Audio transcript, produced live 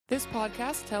This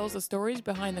podcast tells the stories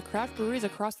behind the craft breweries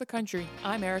across the country.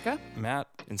 I'm Erica. Matt,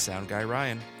 and sound guy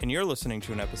Ryan. and you're listening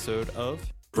to an episode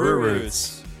of Brew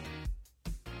Roots.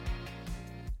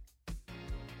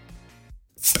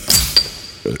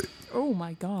 Oh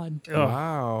my god.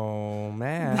 Wow,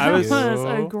 man. I was- That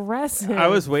was aggressive. I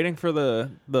was waiting for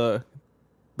the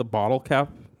bottle cap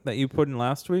that you put in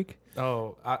last week.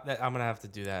 Oh, I'm gonna have to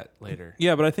do that later.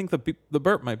 Yeah, but I think the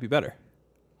burp might be better.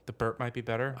 The burp might be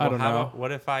better. I don't how know. about-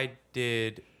 what if I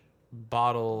did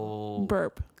bottle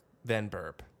burp. then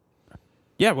burp?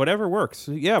 Yeah, whatever works.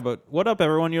 Yeah, but what up,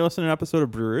 everyone? You're listening to an episode of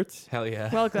Brew Roots. Hell yeah.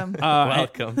 Welcome.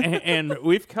 Welcome. And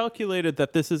we've calculated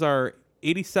that this is our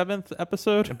 87th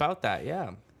episode. About that,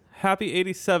 yeah. Happy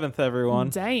 87th, everyone.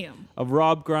 Damn. A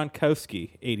Rob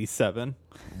Gronkowski 87.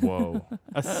 Whoa.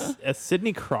 A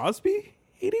Sidney Crosby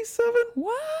 87?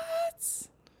 What?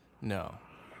 No.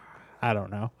 I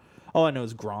don't know. All I know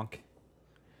is Gronk.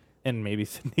 And maybe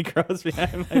Sidney Crosby.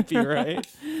 I might be right.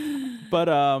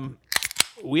 But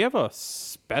we have a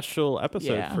special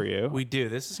episode Yeah. for you. We do.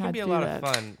 This is gonna Had be a to do lot of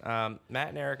that. fun. Matt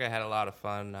and Erica had a lot of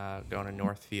fun going to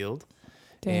Northfield.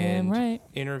 Damn and right.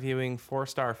 interviewing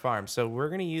 4-Star Farms. So we're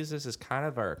going to use this as kind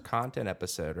of our content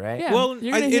episode, right? Yeah. Well,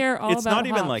 You're gonna hear all it's about not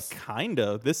even hops. like kind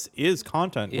of. This is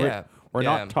content. Yeah. We're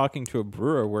Yeah. not talking to a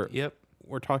brewer. Yep.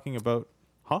 We're talking about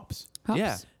hops. Hops.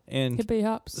 Yeah. And Hippie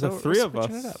hops. the So three we're of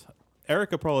switching it us,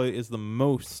 Erica probably is the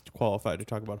most qualified to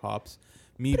talk about hops.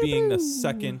 Me being the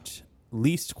second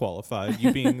least qualified.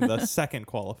 You being the second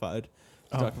qualified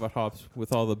to talk about hops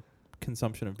with all the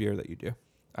consumption of beer that you do.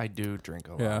 I do drink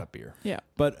a Yeah. lot of beer. Yeah.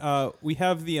 But we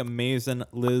have the amazing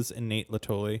Liz and Nate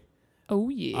Latoli. Oh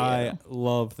yeah. I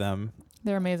love them.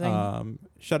 They're amazing.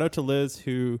 Shout out to Liz,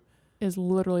 who Is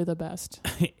literally the best.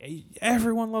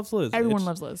 everyone loves Liz. Everyone It's-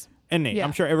 loves Liz. and Nate. Yeah.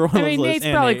 I'm sure everyone I loves mean, Liz. Nate's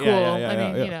and probably Nate. cool.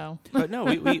 Yeah, You know. But no,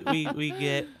 we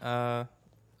get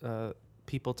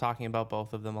people talking about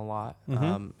both of them a lot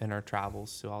in our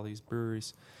travels to all these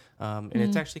breweries. And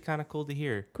it's actually kind of cool to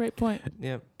hear. Great point.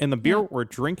 Yeah. And the beer Yeah. we're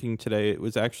drinking today, it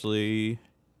was actually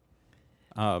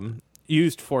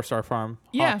used 4-Star Farm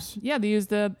Yeah. hops. Yeah. They use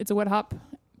it's a wet hop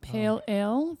pale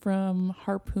ale from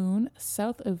Harpoon,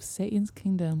 south of Satan's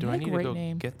Kingdom. Do What I a need to great go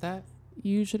name. get that?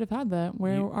 You should have had that.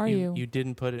 Where are you? You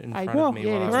didn't put it in I- front well, of me.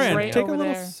 yeah, while I it's was Ryan, right saying take it. a over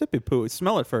little there. sippy poo.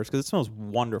 Smell it first because it smells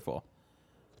wonderful.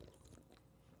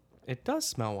 It does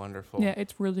smell wonderful. Yeah,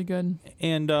 it's really good.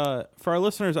 And for our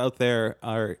listeners out there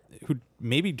who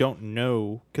maybe don't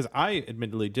know, because I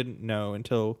admittedly didn't know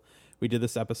until we did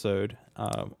this episode,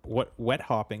 what wet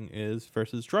hopping is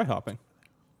versus dry hopping.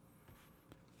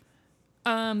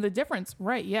 The difference,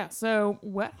 right? Yeah. So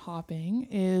wet hopping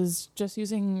is just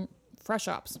using fresh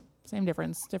hops. Same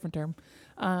difference, different term.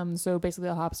 So basically,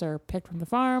 the hops are picked from the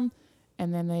farm,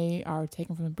 and then they are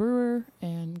taken from the brewer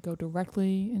and go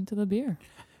directly into the beer.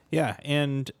 Yeah,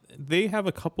 and they have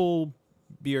a couple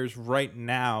beers right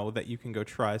now that you can go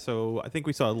try. So I think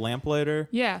we saw Lamplighter.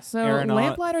 Yeah. So Aeronaut.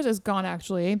 Lamplighters is gone.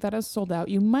 Actually, that is sold out.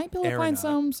 You might be able to find Aeronaut.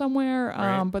 some somewhere,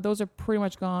 Right. but those are pretty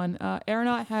much gone.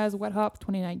 Aeronaut has wet hop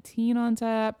 2019 on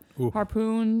tap. Ooh.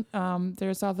 Harpoon,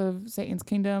 they're south of Satan's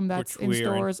Kingdom. That's Which in we are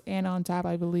in. stores and on tap,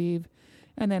 I believe.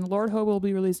 And then Lord Hope will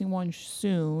be releasing one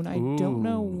soon. I don't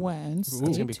know Ooh. when. It's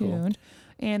Stay gonna be cool. tuned.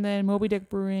 And then Moby Dick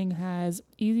Brewing has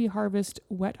Easy Harvest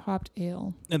Wet Hopped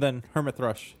Ale. And then Hermit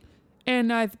Thrush.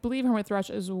 And I believe Hermit Thrush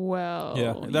as well.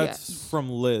 Yeah, that's Yes. from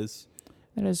Liz.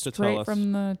 That is to tell straight us.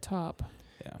 from the top.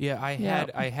 Yeah, I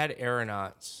Yeah. had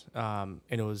aeronauts, and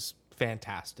it was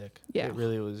fantastic. Yeah. It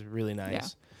really was really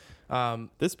nice.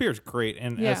 This beer is great,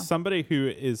 and Yeah. as somebody who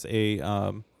is a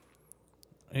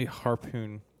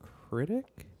Harpoon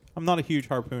critic, I'm not a huge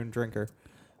Harpoon drinker.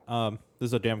 This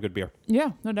is a damn good beer,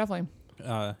 Yeah, no, definitely.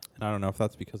 and I don't know if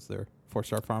that's because they're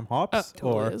 4-Star Farm hops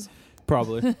Totally or is.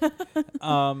 probably.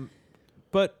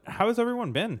 But how has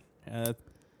everyone been? It's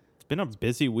been a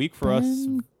busy week for us.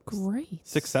 Been great.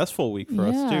 Successful week for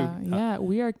us too. Yeah,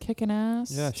 we are kicking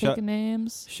ass, yeah, taking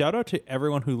names. Shout out to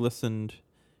everyone who listened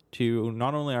to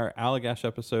not only our Allagash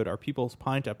episode, our People's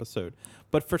Pint episode,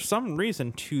 but for some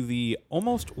reason to the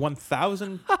almost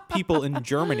 1,000 people in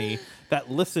Germany that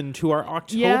listened to our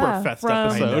Oktoberfest from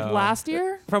episode last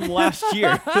year. from last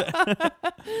year.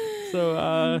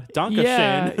 So,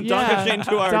 Dankeschön. Dankeschön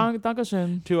to our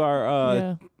Dankeschön. to our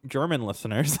Yeah, German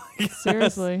listeners.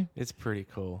 seriously. It's pretty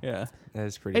cool. Yeah. That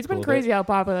is pretty It's cool. been crazy how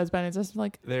popular it's been. It's just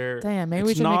like, They're damn, maybe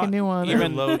we It's should make a not new one.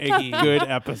 even Low a key. good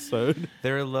episode.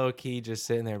 they're low key just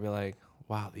sitting there and be like,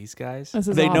 wow, these guys This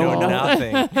is They know awful.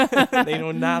 nothing. They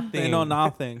know nothing. They know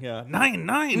nothing. Yeah. Nine.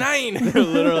 Nine. They're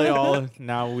literally all.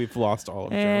 Now we've lost all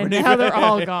of And Germany. now they're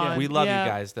all gone. We love Yeah. you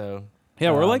guys though.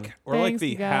 Yeah, we're Um, like Thanks, the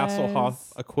you Hasselhoff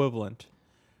guys. equivalent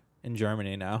in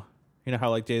Germany now. You know how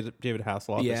like David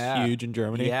Hasselhoff Yeah. is huge in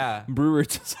Germany. Yeah. Brewer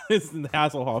just is in the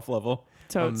Hasselhoff level.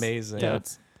 Totes. Amazing.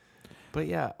 Totes. But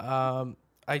yeah,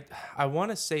 I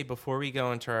want to say before we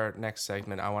go into our next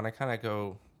segment, I want to kind of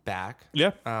go back.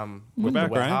 Yeah. With back,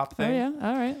 the wet Ryan. hop Oh thing. yeah.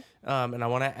 All right. And I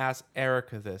want to ask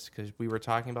Erica this because we were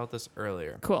talking about this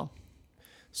earlier. Cool.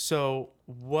 So,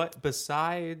 what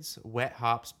besides wet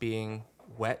hops being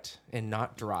wet and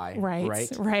not dry, Right.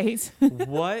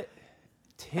 what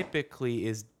typically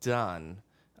is done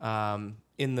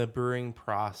in the brewing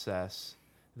process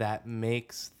that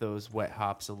makes those wet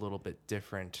hops a little bit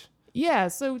different? Yeah,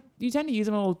 so you tend to use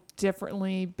them a little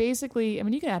differently. Basically, I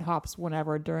mean, you can add hops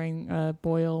whenever during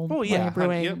boil Oh, when yeah. you're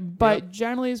brewing, Yep, but yep.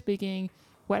 generally speaking,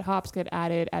 wet hops get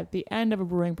added at the end of a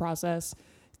brewing process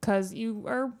because you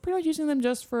are pretty much using them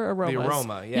just for aromas. The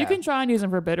aroma, yeah. You can try and use them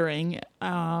for bittering,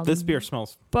 This beer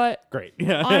smells but great.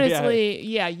 Yeah. honestly,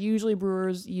 yeah, usually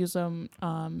brewers use them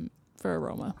for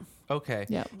aroma. Okay.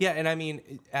 Yep. Yeah, and I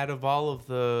mean, out of all of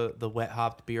the wet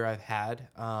hopped beer I've had,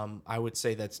 I would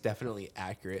say that's definitely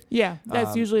accurate. Yeah,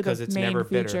 that's usually the because it's main never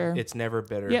feature. bitter. It's never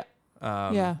bitter. Yeah.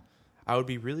 Um, Yeah. I would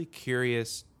be really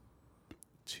curious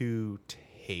to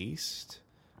taste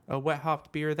a wet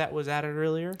hopped beer that was added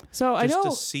earlier. So I Just know.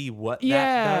 to see what that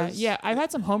Yeah, does. yeah. I've had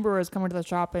some homebrewers come into the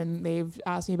shop and they've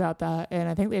asked me about that, and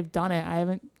I think they've done it. I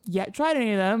haven't yet tried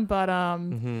any of them, but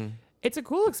it's a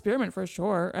cool experiment for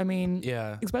sure. I mean,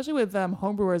 Yeah. especially with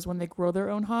homebrewers when they grow their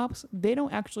own hops, they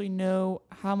don't actually know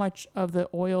how much of the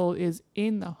oil is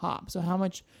in the hop, so how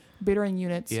much bittering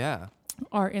units Yeah.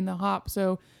 are in the hop.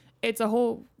 So it's a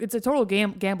total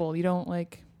gamble. You don't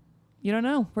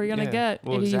know where you're gonna Yeah. get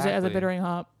Well, if you use it as a exactly. bittering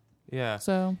hop. Yeah.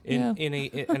 So yeah.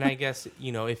 And I guess,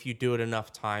 if you do it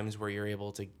enough times where you're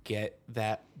able to get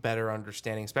that better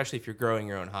understanding, especially if you're growing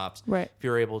your own hops, Right. if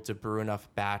you're able to brew enough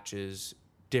batches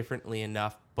differently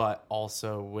enough, but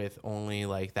also with only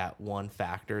like that one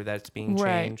factor that's being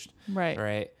Right. changed,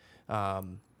 Right.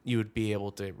 you would be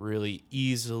able to really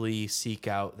easily seek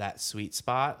out that sweet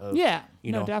spot of, Yeah.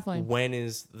 you No, know, definitely. when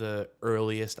is the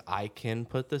earliest I can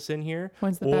put this in here?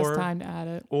 When's the best time to add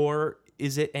it? Or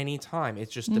is it any time? It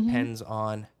just Mm-hmm. depends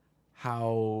on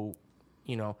how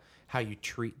you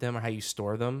treat them or how you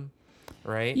store them,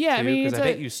 right? Yeah, I mean, because it's I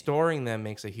bet a- you storing them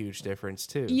makes a huge difference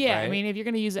too. Yeah, I right? mean, if you're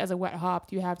going to use it as a wet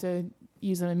hop, you have to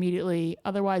use them immediately.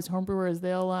 Otherwise, homebrewers,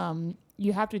 they'll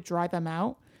you have to dry them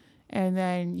out, and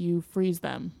then you freeze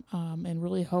them, and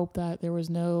really hope that there was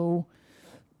no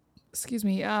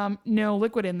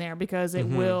liquid in there because it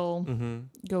will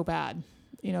go bad.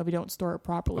 If you don't store it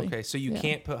properly. Okay, so you Yeah.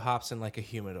 can't put hops in like a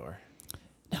humidor.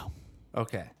 No.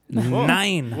 Okay.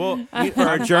 9. Well, For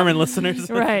our German listeners.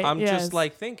 Right. I'm yes. just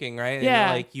like thinking, right? Yeah.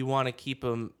 And, like you want to keep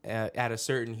them at a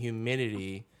certain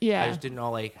humidity. Yeah. I just didn't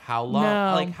know like how long.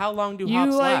 No. Like how long do You,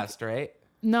 hops like- last, right?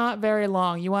 Not very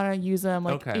long. You want to use them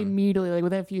Okay. immediately, like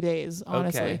within a few days,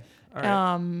 honestly. Okay. All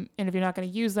right. And if you're not going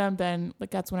to use them, then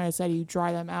that's when I said you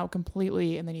dry them out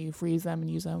completely and then you freeze them and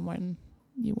use them when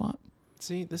you want.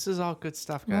 See, this is all good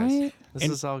stuff, guys. Right? This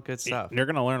And- is all good stuff. You're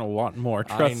going to learn a lot more.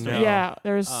 Trust know. me. Yeah,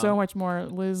 there's so much more.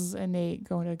 Liz and Nate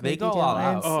go into great They go detail. all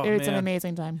out. It's, Oh, it's an man.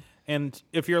 amazing time. And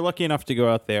if you're lucky enough to go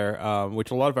out there, which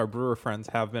a lot of our brewer friends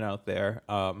have been out there,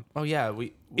 Oh yeah,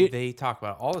 It- they talk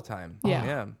about it all the time. Yeah.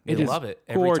 yeah, It they is love it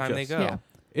every time they gorgeous. go. Yeah.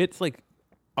 it's like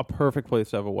a perfect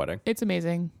place to have a wedding. It's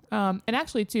amazing. And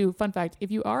actually, too, fun fact: if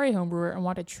you are a home brewer and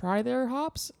want to try their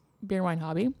hops, Beer Wine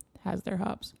Hobby has their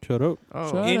hops. Shut up.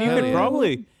 Oh, Shut And you up. could Yeah.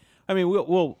 probably, I mean,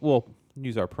 we'll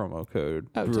use our promo code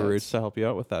Oh, Brewers totes. to help you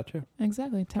out with that too.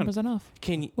 Exactly, 10% off.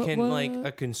 Can What- like what?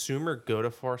 a consumer go to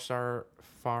 4-Star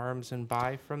Farms and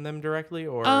buy from them directly,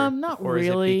 or Not or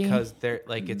really. is it because they're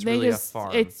like it's They really just- a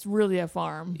farm? It's really a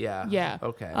farm. Yeah. Yeah.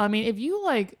 Okay. I mean, if you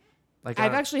like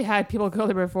I've actually had people go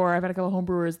there before. I've had a couple home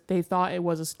brewers. They thought it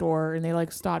was a store and they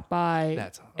stopped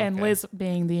by. And okay. Liz,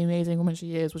 being the amazing woman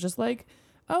she is, was just like,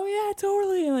 "Oh yeah,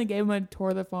 totally," and gave them a tour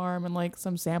of the farm and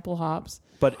some sample hops.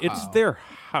 But it's their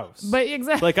house. But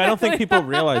exactly, Like I don't think people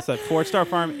realize that 4-Star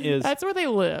Farm is that's where they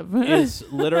live. is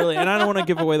literally, and I don't want to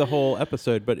give away the whole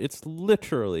episode, but it's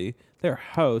literally their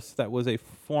house that was a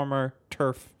former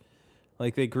turf.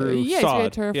 Like they grew yeah, it's sod. a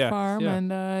turf Yeah, farm, yeah.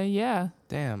 and yeah.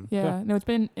 Damn. No, it's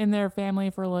been in their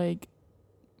family for I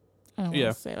don't Yeah.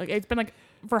 want to say it's been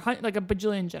for a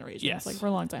bajillion generations, Yes. for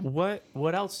a long time. What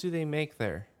else do they make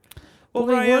there? Well, Well,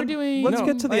 they were Ryan, doing- let's No,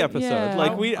 get to the like, episode. yeah.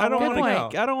 Like we, I don't Good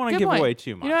want to, I don't want to Good give point. away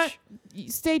too much. You know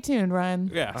what? Stay tuned, Ryan.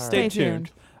 Yeah, All stay right.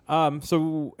 tuned.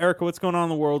 So Erica, what's going on in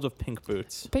the world of Pink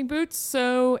Boots? Pink Boots.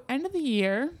 So end of the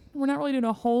year, we're not really doing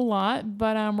a whole lot,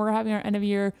 but we're having our end of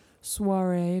year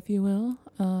soiree, if you will.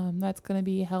 That's going to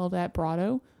be held at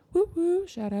Brado. Woo woo!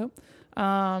 Shout out.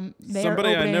 They Somebody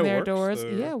I are opening know their works doors.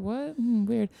 there. Yeah, what?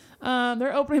 Weird.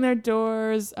 They're opening their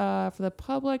doors for the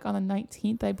public on the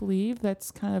 19th, I believe. That's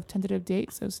kind of tentative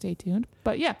date, so stay tuned.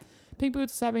 But yeah, Pink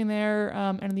Boots is having their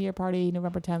end of the year party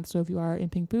November 10th. So if you are in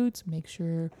Pink Boots, make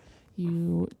sure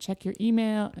you check your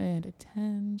email and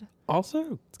attend.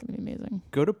 Also, It's gonna be amazing.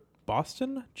 go to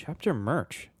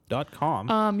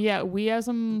bostonchaptermerch.com. Yeah, we have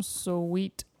some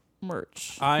sweet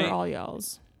merch for all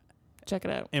y'alls. Check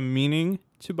it out. am meaning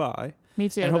to buy. Me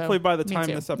too. And hopefully though. by the Me time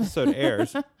too. this episode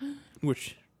airs,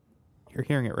 which you're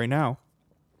hearing it right now,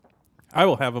 I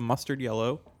will have a mustard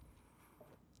yellow.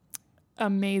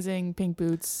 Amazing Pink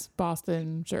Boots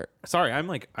Boston shirt. Sorry, I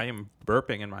am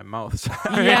burping in my mouth.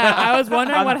 Sorry. Yeah, I was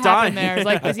wondering I'm what happened dying. there. It's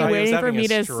like, is he I thought he was waiting for having a me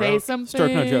to say stroke. something?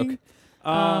 Stroke, no joke.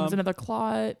 It's another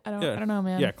clot. I don't know,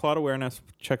 man. Yeah, clot awareness.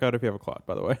 Check out if you have a clot,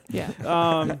 by the way.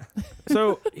 Yeah.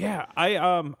 So yeah,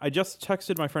 I just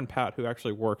texted my friend Pat, who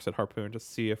actually works at Harpoon, to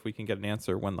see if we can get an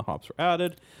answer when the hops were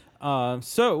added.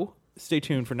 So stay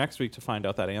tuned for next week to find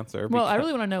out that answer. Well, I because-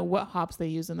 really want to know what hops they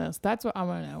use in this. That's what I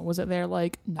want to know. Was it their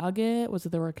like nugget? Was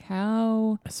it their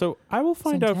cow? So I will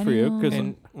find out for you Centennial. because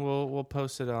And we'll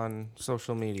post it on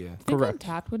social media. I think Correct.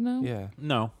 Untapped would know. Yeah.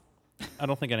 no, I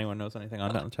don't think anyone knows anything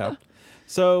on Untapped.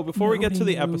 So before we get to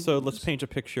the Nobody episode, let's knows. paint a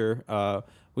picture.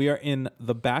 We are in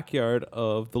the backyard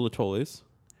of the Latolis,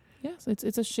 Yes,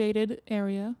 it's a shaded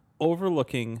area.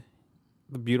 overlooking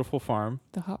the beautiful farm.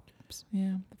 The hops.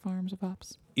 Yeah, the farms of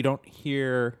hops. You don't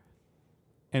hear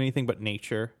anything but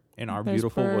nature in our There's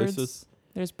beautiful birds, voices.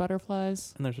 There's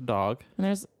butterflies. And there's a dog. And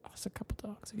there's a couple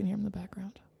dogs. You can hear them in the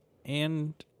background.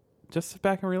 And just sit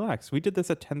back and relax. We did this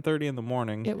at 10:30 in the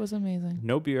morning. It was amazing.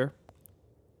 No beer.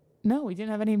 No, we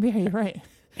didn't have any beer. You're right.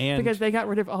 And Because they got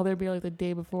rid of all their beer like the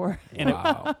day before. and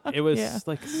Wow. it was Yeah.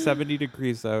 like 70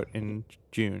 degrees out in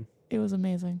June. It was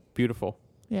amazing. Beautiful.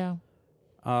 Yeah.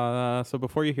 So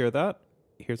before you hear that,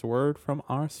 here's a word from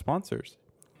our sponsors.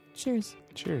 Cheers.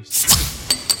 Cheers.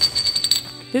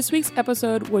 This week's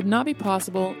episode would not be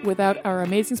possible without our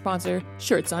amazing sponsor,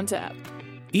 Shirts on Tap.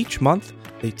 Each month,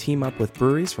 they team up with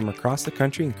breweries from across the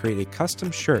country and create a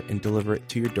custom shirt and deliver it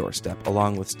to your doorstep,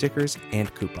 along with stickers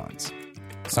and coupons.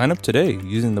 Sign up today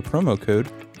using the promo code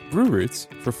BrewRoots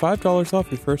for $5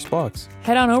 off your first box.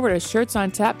 Head on over to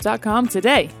shirtsontap.com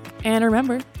today. And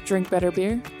remember, drink better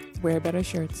beer, wear better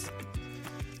shirts.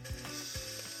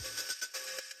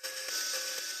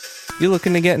 You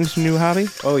looking to get into a new hobby?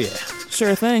 Oh, yeah.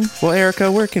 Sure thing. Well,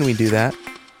 Erica, where can we do that?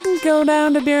 Go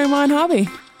down to Beer and Wine Hobby.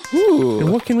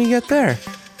 And what can we get there?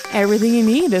 Everything you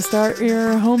need to start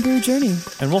your homebrew journey.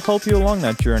 And we'll help you along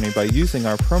that journey by using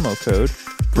our promo code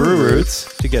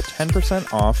BrewRoots. to get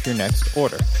 10% off your next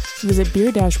order. Visit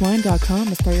beer-wine.com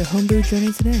to start your homebrew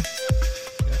journey today.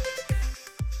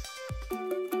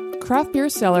 Craft Beer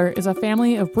Cellar is a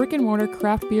family of brick-and-mortar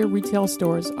craft beer retail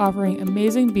stores offering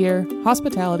amazing beer,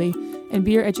 hospitality, and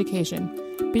beer education.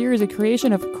 Beer is a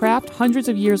creation of craft hundreds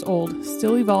of years old,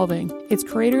 still evolving. Its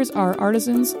creators are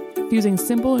artisans, fusing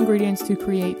simple ingredients to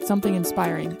create something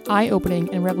inspiring,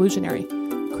 eye-opening, and revolutionary.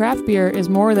 Craft beer is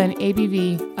more than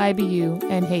ABV, IBU,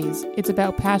 and haze. It's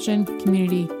about passion,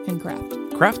 community, and craft.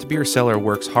 Craft Beer Cellar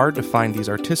works hard to find these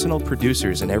artisanal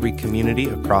producers in every community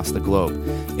across the globe,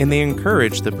 and they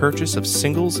encourage the purchase of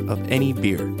singles of any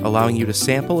beer, allowing you to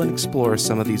sample and explore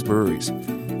some of these breweries.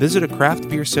 Visit a Craft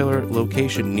Beer Cellar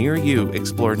location near you,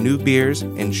 explore new beers,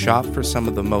 and shop for some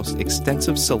of the most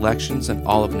extensive selections in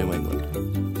all of New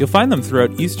England. You'll find them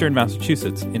throughout eastern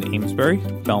Massachusetts in Amesbury,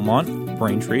 Belmont,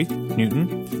 Braintree,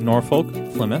 Newton, Norfolk,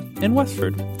 Plymouth, and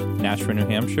Westford, Nashua, New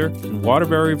Hampshire, and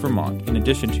Waterbury, Vermont, in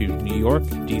addition to New York,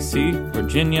 D.C.,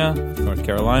 Virginia, North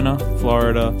Carolina,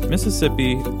 Florida,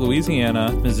 Mississippi,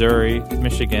 Louisiana, Missouri,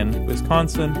 Michigan,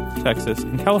 Wisconsin, Texas,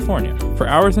 and California. For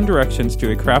hours and directions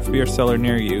to a craft beer cellar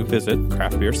near you, visit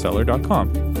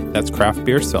craftbeercellar.com. That's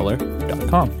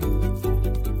craftbeercellar.com.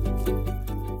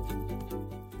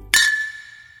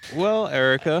 Well,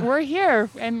 Erica, We're here,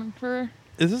 and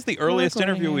is this the earliest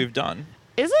recording interview it. we've done?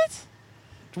 is it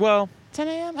Well, 10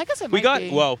 a.m.? I guess it we might got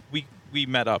be. we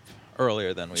met up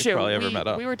earlier than we True, probably ever met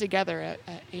up. We were together at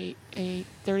 8:30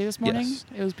 this morning. Yes.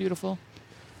 It was beautiful.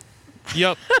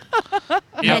 Yep.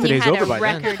 And the you day's had over a by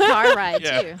then. record car ride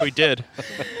Yeah, too. we did. We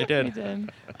We did. did.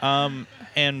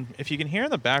 And if you can hear in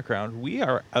the background, we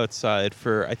are outside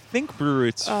for I think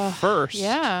Brewroot's first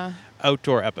Yeah,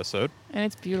 outdoor episode. and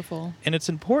it's beautiful. And it's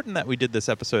important that we did this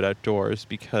episode outdoors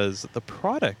because the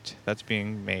product that's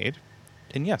being made,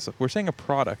 and yes, we're saying a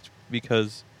product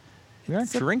because we aren't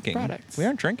It's a drinking. product. We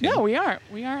aren't drinking. No, we aren't.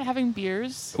 We aren't having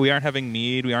beers. We aren't having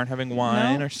mead. We aren't having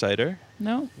wine No. or cider.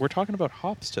 No, We're talking about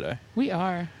hops today. we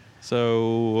are.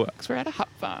 So, 'Cause we're at a hop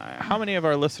farm. how many of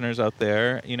our listeners out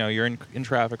there, you're in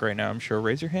traffic right now, I'm sure,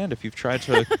 raise your hand if you've tried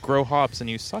to grow hops and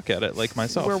you suck at it like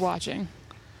myself. We're watching.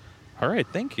 All right,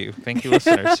 thank you,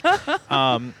 listeners.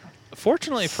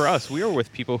 Fortunately for us, we are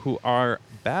with people who are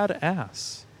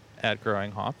badass at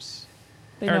growing hops.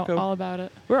 They Erica, know all about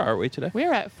it. Where are we today?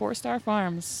 We're at 4 Star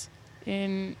Farms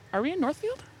are we in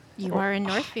Northfield? You are in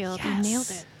Northfield. You nailed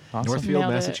it. Awesome. Northfield,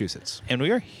 Nailed it. Massachusetts. And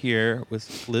we are here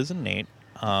with Liz and Nate,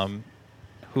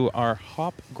 who are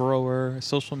hop grower,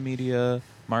 social media,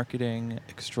 marketing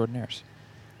extraordinaires.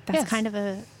 That's Yes. kind of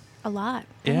a lot.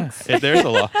 Yeah, Thanks. there's a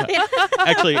lot.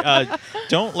 Actually,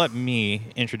 don't let me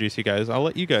introduce you guys. I'll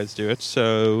let you guys do it.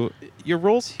 So, your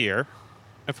roles here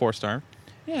at 4 Star,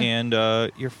 Yeah.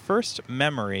 and your first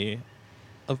memory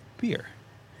of beer.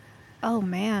 Oh,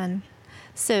 man.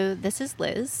 So this is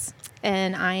Liz,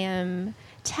 and I am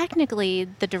technically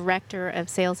the director of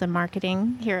sales and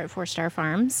marketing here at 4 Star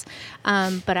Farms,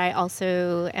 but I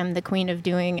also am the queen of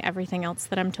doing everything else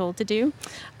that I'm told to do,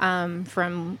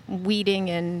 from weeding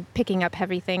and picking up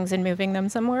heavy things and moving them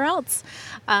somewhere else,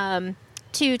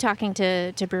 to talking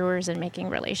to brewers and making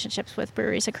relationships with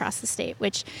breweries across the state,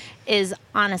 which is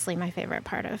honestly my favorite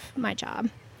part of my job.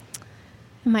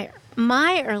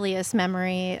 My earliest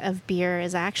memory of beer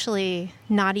is actually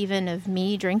not even of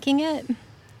me drinking it.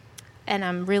 And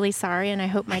I'm really sorry, and I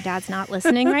hope my dad's not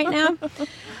listening right now.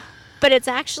 But it's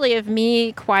actually of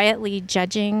me quietly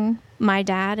judging my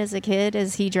dad as a kid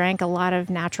as he drank a lot of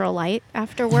Natural Light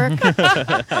after work. So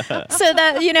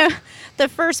that, the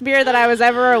first beer that I was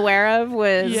ever aware of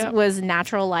was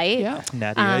Natural Light. Yeah.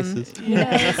 Natty Ices.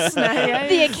 Yes.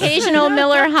 The occasional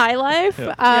Miller High Life,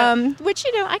 Yeah. which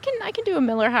I can do a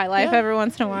Miller High Life Yeah. every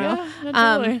once in a while. Yeah,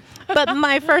 totally. But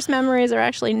my first memories are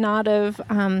actually not of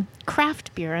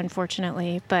craft beer,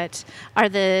 unfortunately, but are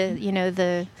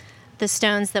the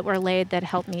stones that were laid that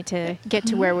helped me to get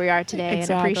to where we are today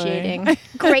Exactly. and appreciating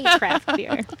great craft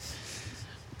beer.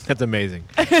 That's amazing.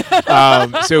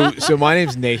 So my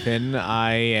name's Nathan.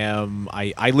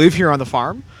 I live here on the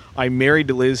farm. I'm married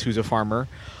to Liz, who's a farmer.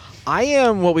 I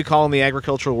am what we call in the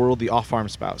agricultural world the off-farm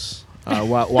spouse.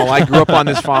 While I grew up on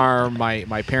this farm,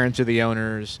 my parents are the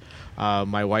owners.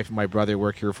 My wife and my brother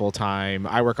work here full time.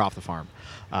 I work off the farm.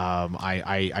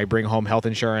 I bring home health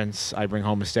insurance. I bring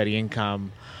home a steady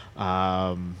income.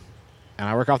 And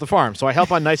I work off the farm. So I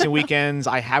help on nights and weekends.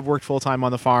 I have worked full time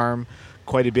on the farm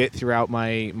quite a bit throughout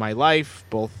my life,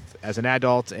 both as an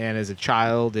adult and as a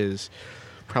child. Is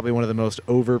probably one of the most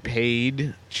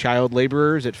overpaid child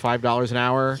laborers at $5 an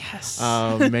hour. Yes.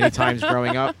 Many times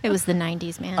growing up. It was the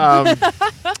 90s, man.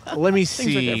 Let me Things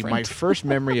are see. different. My first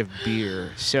memory of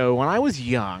beer. So when I was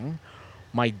young,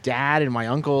 my dad and my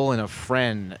uncle and a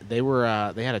friend, they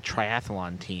had a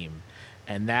triathlon team.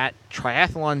 And that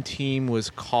triathlon team was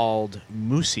called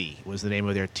Moosey, was the name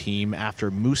of their team, after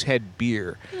Moosehead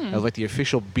Beer. That was like the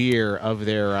official beer of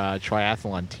their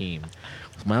triathlon team.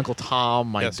 It was my Uncle Tom,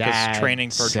 my Yes, 'cause dad, training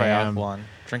for Sam. triathlon,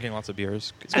 drinking lots of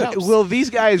beers. Well, these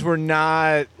guys were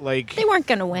not like... They weren't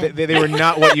going to win. They were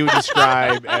not what you would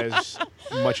describe as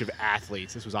much of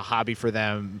athletes. This was a hobby for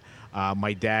them.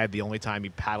 My dad, the only time he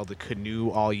paddled a canoe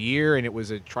all year, and it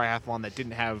was a triathlon that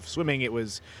didn't have swimming. It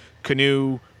was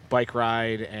canoe, bike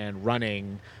ride, and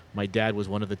running. My dad was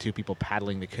one of the two people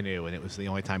paddling the canoe, and it was the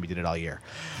only time he did it all year.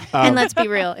 And let's be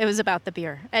real, it was about the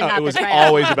beer and not It was the triathlon.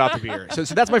 always about the beer. So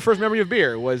that's my first memory of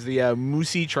beer, was the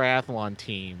Moosey Triathlon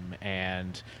team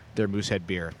and their Moosehead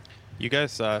beer. You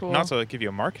guys, Cool. not to give you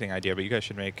a marketing idea, but you guys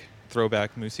should make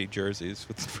throwback Moosey jerseys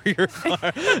for your farm.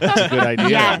 That's a good idea.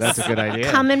 Yes. That's a good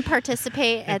idea. Come and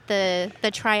participate at the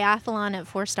triathlon at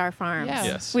 4 Star Farms. Yeah.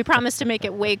 Yes. We promise to make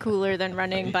it way cooler than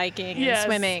running, biking, Yes. and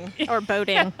swimming or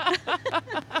boating.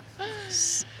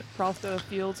 Cross the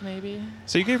fields, maybe.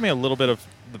 So you gave me a little bit of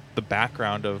the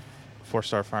background of 4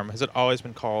 Star Farm. Has it always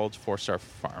been called 4 Star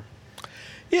Farm?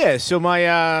 Yeah, so my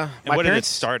And my what did it parents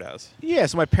start as? Yeah,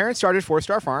 so my parents started 4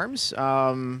 Star Farms.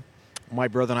 My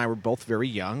brother and I were both very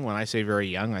young. When I say very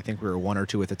young, I think we were 1 or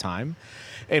 2 at the time.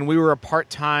 And we were a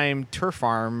part-time turf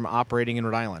farm operating in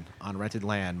Rhode Island on rented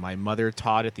land. My mother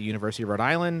taught at the University of Rhode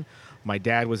Island. My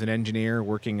dad was an engineer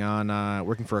working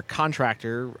for a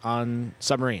contractor on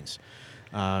submarines.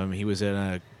 He was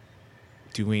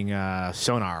doing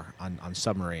sonar on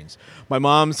submarines. My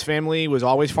mom's family was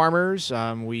always farmers.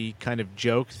 We kind of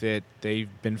joked that they've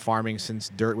been farming since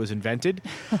dirt was invented.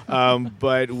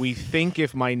 But we think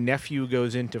if my nephew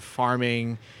goes into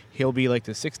farming, he'll be like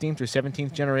the 16th or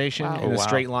 17th generation Wow. in Oh, a wow.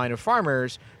 straight line of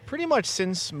farmers, pretty much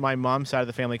since my mom's side of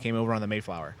the family came over on the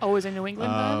Mayflower. Always in New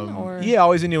England then? Or? Yeah,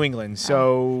 always in New England.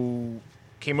 So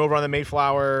came over on the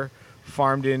Mayflower,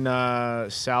 farmed in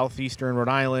southeastern Rhode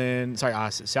Island.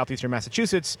 Southeastern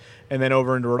Massachusetts, and then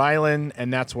over into Rhode Island,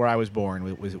 and that's where I was born.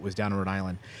 It was down in Rhode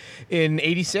Island. In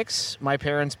 '86, my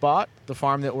parents bought the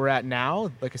farm that we're at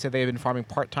now. Like I said, they had been farming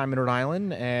part-time in Rhode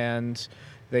Island, and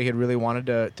they had really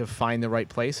wanted to find the right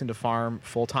place and to farm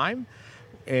full-time.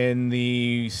 In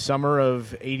the summer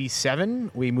of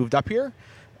 '87, we moved up here,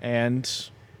 and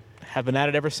have been at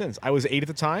it ever since. I was 8 at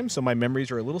the time, so my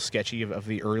memories are a little sketchy of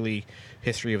the early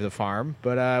history of the farm.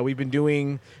 But we've been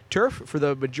doing turf for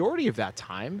the majority of that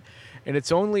time. And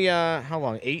it's only, how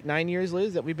long, 8, 9 years,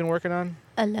 Liz, that we've been working on?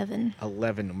 11.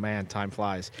 11. Man, time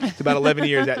flies. It's about 11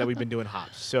 years that we've been doing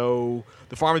hops. So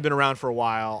the farm has been around for a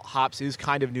while. Hops is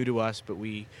kind of new to us, but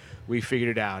we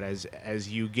figured it out.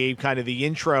 As you gave kind of the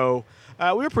intro,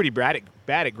 we were pretty bad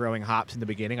at growing hops in the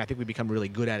beginning. I think we've become really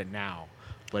good at it now.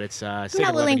 But it's I'm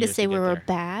not willing to say we were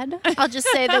bad. I'll just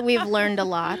say that we've learned a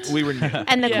lot. We were new.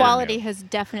 And the quality has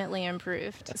definitely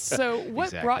improved. So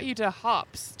what brought you to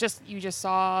hops? You just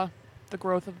saw the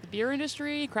growth of the beer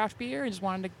industry, craft beer, and just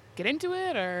wanted to get into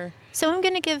it, or? So I'm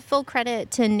going to give full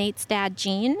credit to Nate's dad,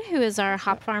 Gene, who is our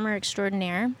hop farmer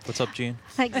extraordinaire. What's up, Gene?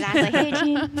 Exactly. Hey,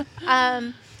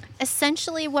 Gene.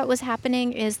 Essentially, what was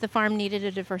happening is the farm needed a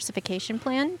diversification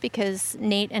plan because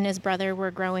Nate and his brother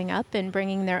were growing up and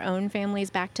bringing their own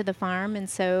families back to the farm. And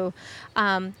so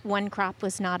one crop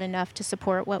was not enough to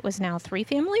support what was now 3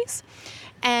 families.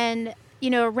 And,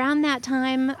 around that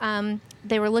time,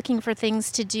 they were looking for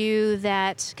things to do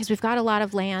that, because we've got a lot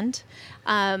of land,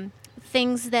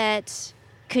 things that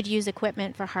could use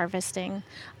equipment for harvesting,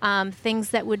 things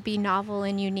that would be novel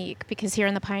and unique, because here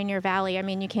in the Pioneer Valley,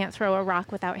 you can't throw a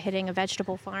rock without hitting a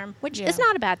vegetable farm, which is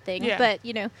not a bad thing, but,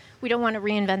 we don't want to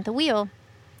reinvent the wheel.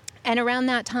 And around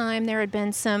that time, there had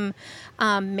been some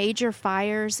major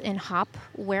fires in hop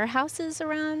warehouses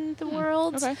around the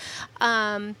world. Okay.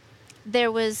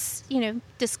 There was,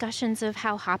 discussions of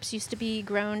how hops used to be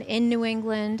grown in New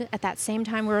England. At that same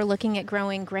time, we were looking at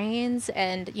growing grains.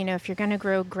 And, if you're going to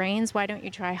grow grains, why don't you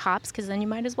try hops? Because then you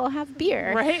might as well have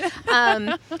beer. Right.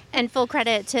 And full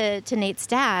credit to Nate's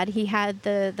dad. He had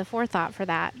the forethought for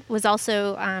that. Was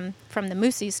also from the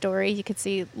Moosey story. You could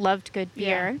see loved good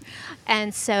beer. Yeah.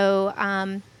 And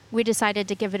so we decided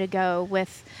to give it a go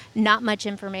with not much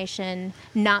information,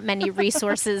 not many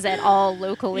resources at all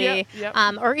locally,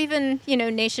 or even,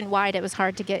 nationwide. It was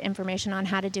hard to get information on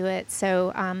how to do it.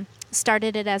 So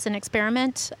started it as an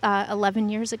experiment 11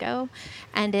 years ago,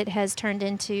 and it has turned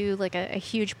into like a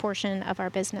huge portion of our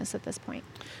business at this point.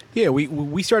 Yeah,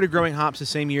 we started growing hops the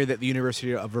same year that the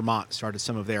University of Vermont started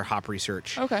some of their hop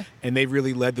research. Okay. And they've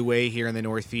really led the way here in the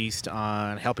Northeast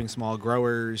on helping small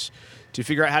growers to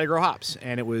figure out how to grow hops.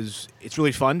 And it's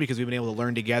really fun because we've been able to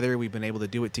learn together. We've been able to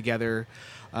do it together.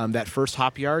 That first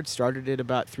hop yard started at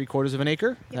about 3/4 of an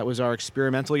acre. Yep. That was our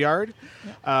experimental yard.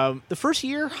 Yep. The first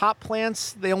year, hop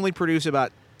plants, they only produce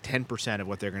about 10% of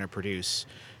what they're going to produce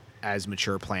as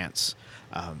mature plants.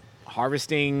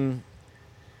 Harvesting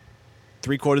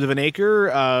 3/4 of an acre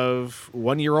of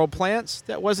 1-year-old plants,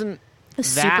 that wasn't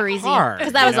super easy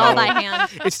because that hard, was all by hand.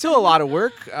 It's still a lot of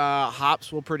work.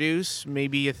 Hops will produce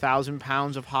maybe 1,000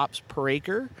 pounds of hops per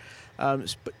acre.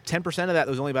 But 10% of that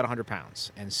was only about 100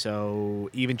 pounds. And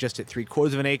so even just at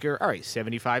 3/4 of an acre, all right,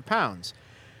 75 pounds.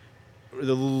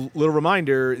 The little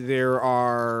reminder, there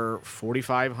are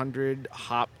 4,500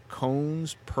 hop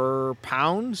cones per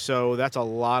pound. So that's a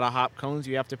lot of hop cones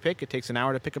you have to pick. It takes an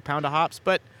hour to pick a pound of hops,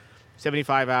 but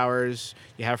 75 hours,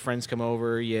 you have friends come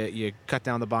over, you cut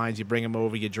down the vines, you bring them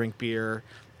over, you drink beer.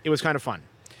 It was kind of fun.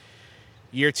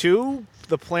 Year 2,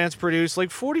 the plants produce like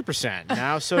 40%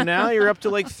 now. So now you're up to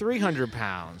like 300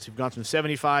 pounds. You've gone from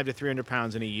 75 to 300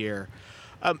 pounds in a year.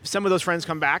 Some of those friends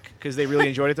come back because they really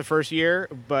enjoyed it the first year,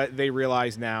 but they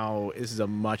realize now this is a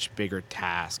much bigger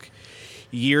task.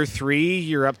 Year 3,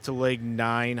 you're up to like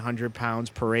 900 pounds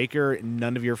per acre.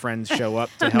 None of your friends show up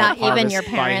to help Not harvest even your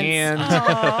by parents.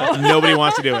 hand. Nobody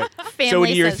wants to do it. Family So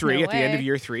in year says 3, no at the end of way.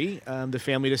 year 3, the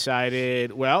family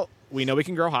decided, well, we know we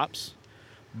can grow hops,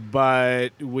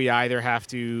 but we either have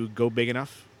to go big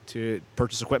enough to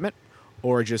purchase equipment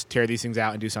or just tear these things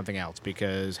out and do something else,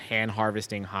 because hand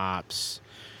harvesting hops,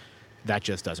 that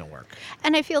just doesn't work.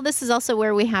 And I feel this is also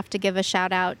where we have to give a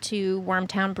shout out to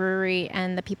Wormtown Brewery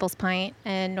and the People's Pint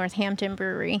and Northampton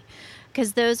Brewery,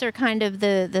 because those are kind of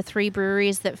the 3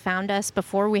 breweries that found us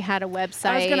before we had a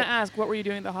website. I was going to ask, what were you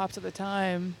doing at the hops at the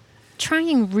time?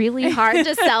 Trying really hard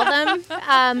to sell them,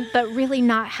 but really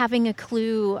not having a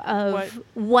clue of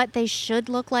what they should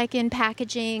look like in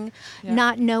packaging,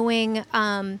 not knowing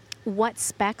what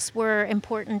specs were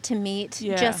important to meet,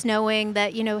 Yeah. just knowing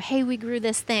that, hey, we grew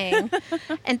this thing.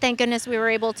 And thank goodness we were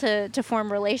able to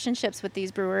form relationships with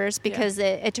these brewers, because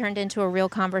it turned into a real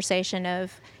conversation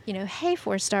of, hey,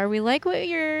 4-Star, we like what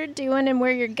you're doing and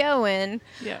where you're going,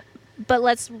 Yeah. but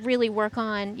let's really work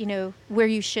on, where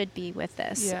you should be with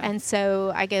this. Yeah. And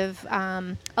so I give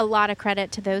a lot of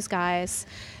credit to those guys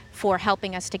for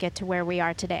helping us to get to where we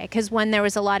are today. Because when there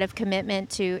was a lot of commitment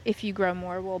to, if you grow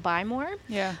more, we'll buy more.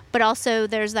 Yeah. But also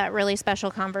there's that really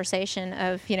special conversation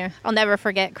of, I'll never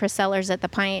forget Chris Sellers at the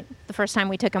Pint, the first time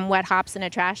we took him wet hops in a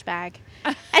trash bag.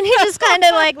 And he just kind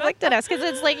of like looked at us, because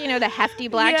it's like, the hefty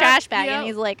black Yeah, trash bag. yeah. And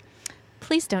he's like,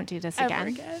 please don't do this Ever again.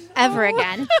 again? Ever Oh.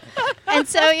 again. And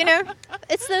so,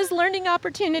 it's those learning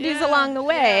opportunities Yeah, along the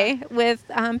way with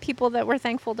people that we're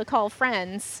thankful to call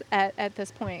friends at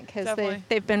this point, because Definitely.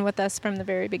 they've been with us from the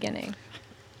very beginning.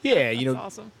 Yeah, That's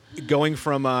awesome. going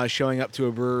from showing up to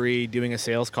a brewery, doing a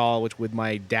sales call, which with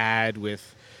my dad,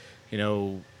 with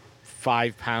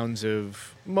 5 pounds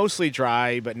of mostly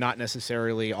dry, but not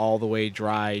necessarily all the way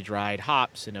dried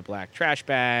hops in a black trash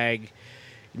bag.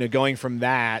 Going from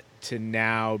that to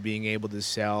now being able to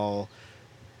sell,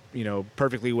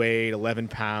 perfectly weighed 11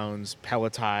 pounds,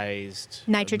 pelletized,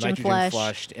 Nitrogen flush.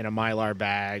 flushed in a Mylar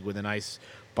bag with a nice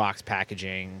box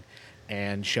packaging,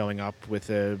 and showing up with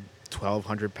a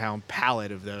 1,200-pound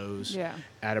pallet of those Yeah.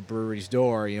 at a brewery's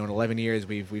door. In 11 years,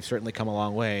 we've certainly come a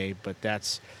long way, but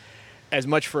that's as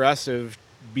much for us of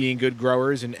being good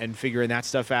growers and figuring that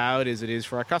stuff out as it is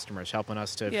for our customers, helping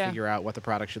us to Yeah. figure out what the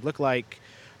product should look like,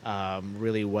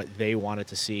 really what they wanted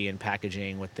to see in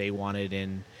packaging, what they wanted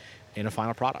in a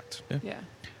final product. Yeah.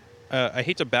 I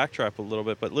hate to backtrack a little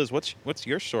bit, but Liz, what's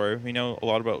your story? We know a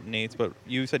lot about Nate's, but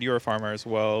you said you were a farmer as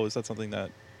well. Is that something that...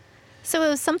 So it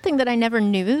was something that I never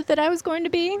knew that I was going to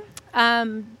be.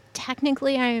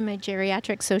 Technically, I am a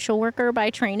geriatric social worker by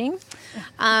training,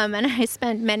 and I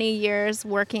spent many years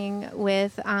working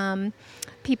with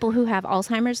people who have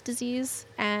Alzheimer's disease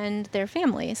and their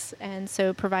families, and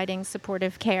so providing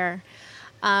supportive care.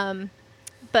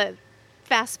 But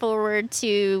fast forward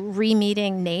to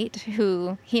re-meeting Nate,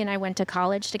 who he and I went to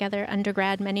college together,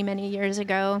 undergrad, many, many years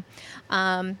ago.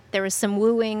 There was some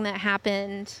wooing that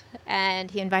happened,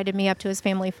 and he invited me up to his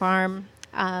family farm.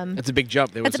 That's a big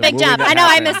jump. There was It's a some big moving jump. that I know.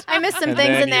 happened, I missed some and things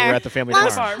then in you there. were at the family long,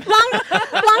 farm.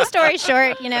 long story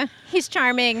short, he's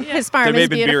charming. His farm There may is have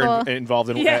been beautiful. beer involved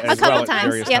in Yeah. as A couple well at times,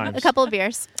 various yeah, times. a couple of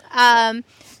beers. And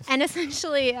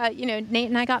essentially, Nate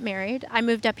and I got married. I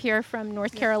moved up here from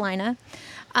North Carolina.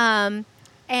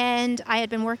 And I had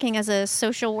been working as a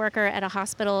social worker at a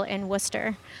hospital in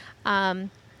Worcester, in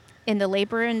the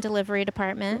labor and delivery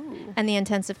department and the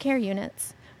intensive care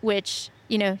units, which,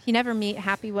 you never meet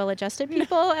happy, well-adjusted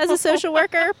people as a social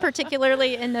worker,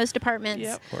 particularly in those departments.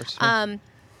 Yep. Of course. And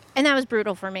that was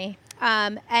brutal for me.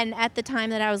 And at the time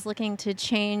that I was looking to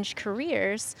change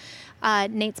careers,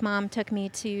 Nate's mom took me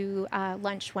to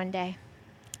lunch one day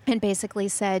and basically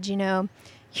said,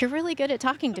 you're really good at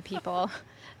talking to people.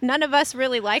 None of us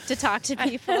really like to talk to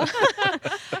people.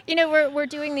 We're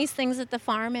doing these things at the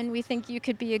farm, and we think you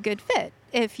could be a good fit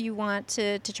if you want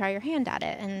to try your hand at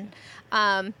it. And,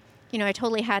 I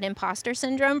totally had imposter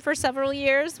syndrome for several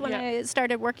years when Yeah. I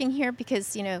started working here,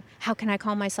 because, how can I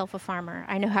call myself a farmer?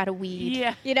 I know how to weed.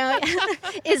 Yeah.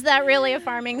 Is that really a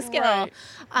farming skill?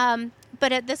 Right.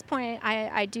 But at this point,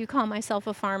 I do call myself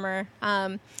a farmer.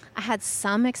 I had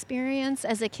some experience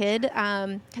as a kid,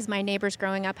 because my neighbors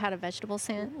growing up had a vegetable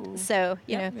stand. Ooh. So,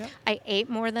 Yep. I ate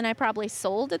more than I probably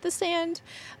sold at the stand.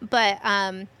 But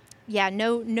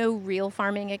no real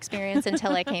farming experience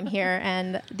until I came here,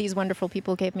 and these wonderful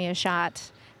people gave me a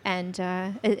shot. And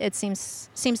it seems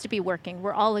to be working.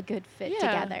 We're all a good fit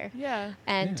together. Yeah.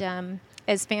 And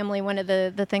as family, one of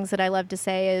the things that I love to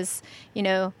say is,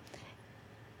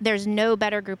 there's no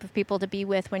better group of people to be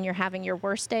with when you're having your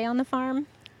worst day on the farm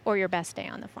or your best day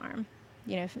on the farm.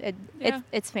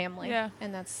 It's family. Yeah.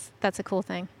 And that's a cool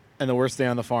thing. And the worst day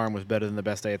on the farm was better than the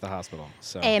best day at the hospital.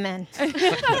 So Amen.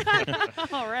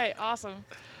 All right. Awesome.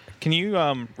 Can you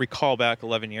recall back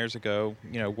 11 years ago,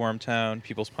 Wormtown,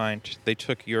 People's Pint, they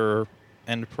took your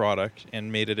end product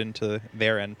and made it into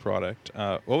their end product.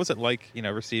 What was it like,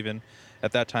 receiving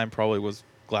at that time probably was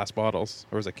glass bottles,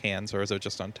 or was it cans, or was it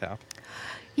just on tap?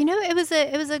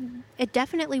 It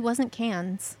definitely wasn't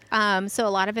cans. So a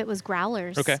lot of it was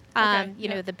growlers. Okay.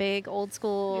 The big old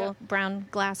school brown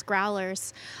glass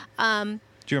growlers. Do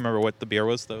you remember what the beer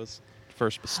was that was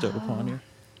first bestowed upon you?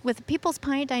 With People's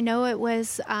Pint, I know it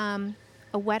was a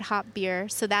wet hop beer,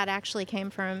 so that actually came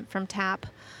from tap.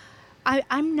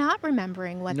 I'm not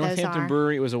remembering what those Northampton are.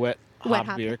 Brewery, it was a wet Wet hop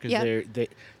hop, beer because yep.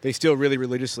 they still really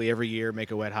religiously every year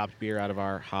make a wet hopped beer out of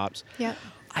our hops. Yep.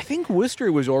 I think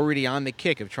Worcester was already on the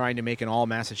kick of trying to make an all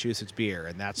Massachusetts beer,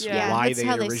 and that's Yeah. why That's they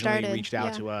how had they originally started. reached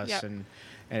out Yeah. to us Yep. and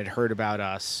had heard about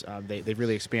us. They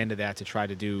really expanded that to try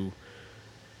to do,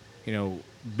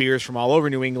 beers from all over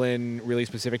New England, really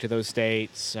specific to those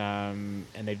states, and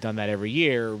they've done that every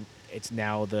year. It's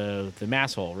now the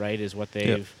Mass Hole, right? Is what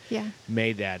they've Yeah.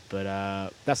 made that,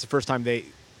 but that's the first time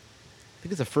I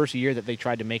think it's the first year that they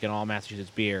tried to make an all Massachusetts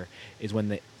beer is when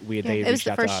they Yeah, reached it was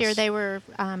the out to first year us. they were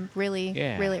really,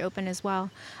 Yeah. really open as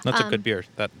well. That's a good beer.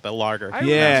 That the lager. I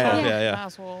Yeah. remember Yeah.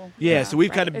 Asshole. Yeah, so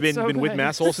we've right. kind of It's been with good.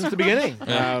 Masshole since the beginning.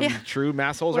 Yeah. True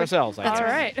Massholes We're- ourselves, I That's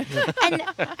guess. right.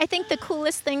 And I think the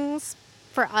coolest things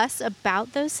for us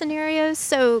about those scenarios,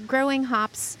 so growing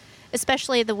hops,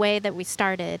 especially the way that we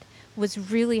started, was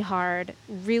really hard,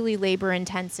 really labor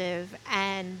intensive,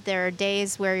 and there are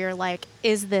days where you're like,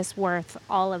 is this worth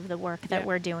all of the work that Yeah.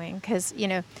 we're doing? Because,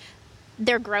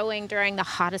 they're growing during the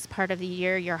hottest part of the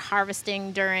year. You're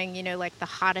harvesting during, like the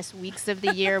hottest weeks of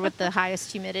the year with the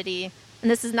highest humidity.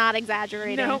 And this is not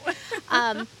exaggerating. No.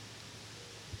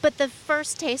 But the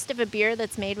first taste of a beer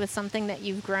that's made with something that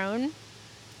you've grown,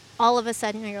 all of a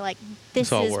sudden you're like, this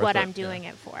It's all is worth what it, I'm doing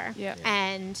it for. Yeah.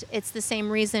 And it's the same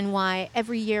reason why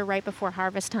every year right before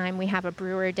harvest time we have a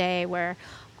brewer day where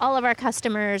all of our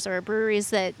customers or breweries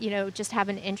that, just have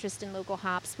an interest in local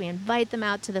hops, we invite them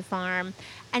out to the farm,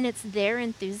 and it's their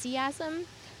enthusiasm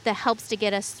that helps to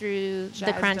get us through the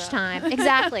Jazzed crunch up. time.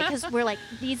 Exactly, because we're like,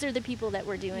 these are the people that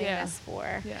we're doing Yeah. this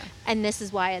for. Yeah. And this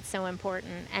is why it's so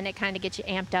important, and it kind of gets you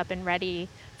amped up and ready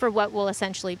for what will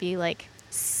essentially be like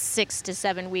 6 to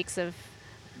 7 weeks of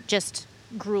just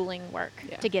grueling work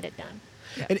Yeah. to get it done.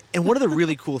 And one of the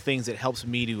really cool things that helps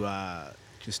me to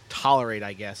just tolerate,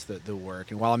 I guess, the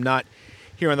work. And while I'm not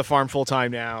here on the farm full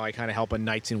time now, I kind of help on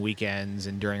nights and weekends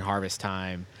and during harvest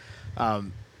time.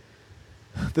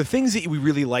 The things that we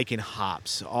really like in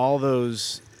hops, all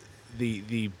those,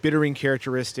 the bittering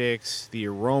characteristics, the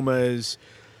aromas,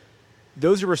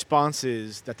 those are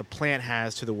responses that the plant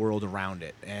has to the world around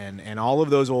it. And all of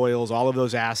those oils, all of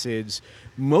those acids,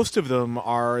 most of them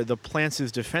are the plant's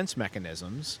defense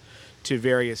mechanisms to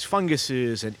various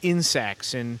funguses and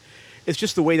insects. And it's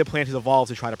just the way the plant has evolved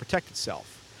to try to protect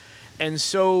itself. And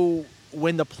so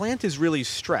when the plant is really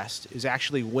stressed is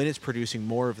actually when it's producing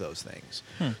more of those things.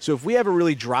 So if we have a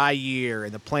really dry year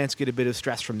and the plants get a bit of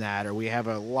stress from that, or we have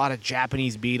a lot of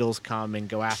Japanese beetles come and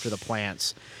go after the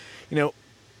plants,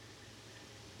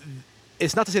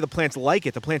 it's not to say the plants like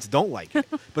it. The plants don't like it.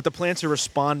 But the plants are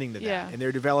responding to that. Yeah. And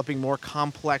they're developing more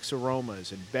complex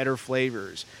aromas and better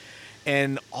flavors.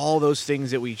 And all those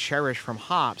things that we cherish from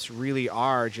hops really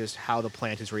are just how the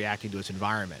plant is reacting to its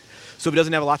environment. So if it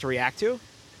doesn't have a lot to react to,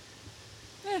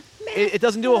 it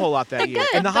doesn't do a whole lot that year. good,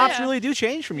 And the hops yeah. really do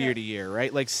change from year to year,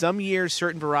 right? Like some years,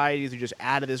 certain varieties are just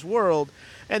out of this world.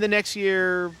 And the next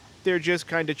year, they're just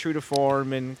kind of true to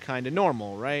form and kind of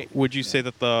normal, right? Would you say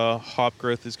that the hop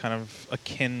growth is kind of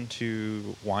akin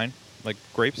to wine, like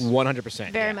grapes?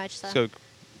 100%. Very yeah. much so. So,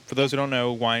 for those who don't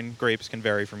know, wine grapes can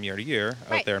vary from year to year out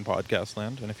Right. there in podcast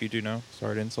land. And if you do know,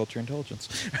 sorry to insult your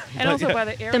intelligence. And also by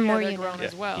the area more they're you grown know.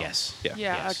 as well. Yes. Yeah.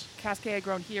 Yeah, Yes. a Cascade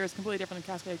grown here is completely different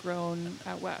than Cascade grown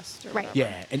out west. Or Right.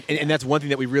 whatever. Yeah, and that's one thing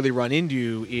that we really run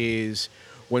into is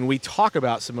when we talk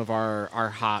about some of our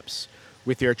hops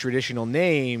with their traditional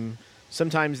name,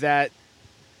 sometimes that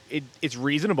it's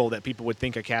reasonable that people would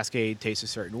think a Cascade tastes a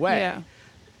certain way. Yeah.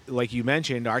 Like you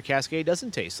mentioned, our Cascade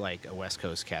doesn't taste like a West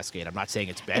Coast Cascade. I'm not saying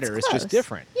it's better. It's just close.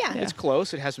 different. Yeah. It's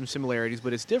close. It has some similarities,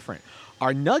 but it's different.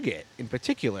 Our Nugget, in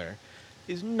particular,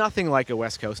 is nothing like a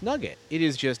West Coast Nugget. It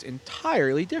is just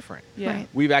entirely different. Yeah. Right.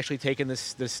 We've actually taken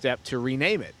this step to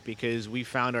rename it because we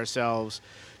found ourselves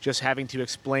just having to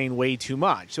explain way too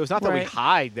much. So it's not that we Right.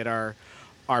 hide that our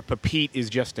Pepite is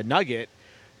just a nugget,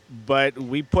 but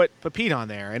we put Pepite on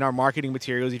there. In our marketing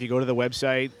materials, if you go to the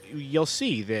website, you'll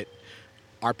see that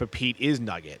our Pepite is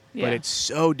nugget, Yeah. but it's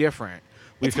so different.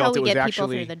 We It's felt how it we was get people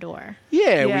actually through the door.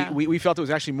 yeah, Yeah. We felt it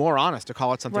was actually more honest to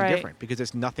call it something Right. different because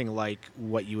it's nothing like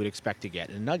what you would expect to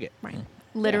get in a nugget. Right.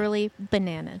 Literally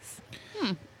bananas.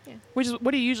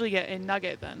 What do you usually get in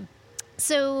nugget then?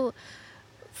 So,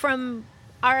 from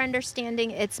our understanding,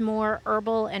 it's more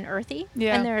herbal and earthy.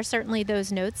 Yeah. And there are certainly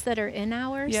those notes that are in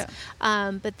ours. Yeah.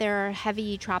 But there are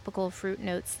heavy tropical fruit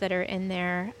notes that are in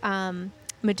there.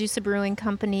 Medusa Brewing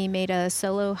Company made a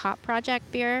solo hop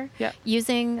project beer Yeah.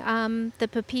 using the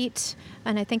Pepite,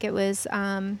 and I think it was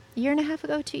a year and a half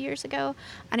ago, 2 years ago.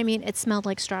 And I mean, it smelled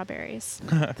like strawberries.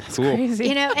 Cool. Crazy.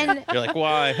 You know, and You're like,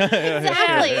 why?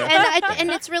 exactly, and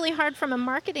it's really hard from a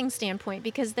marketing standpoint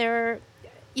because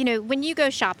when you go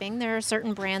shopping, there are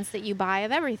certain brands that you buy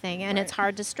of everything, and it's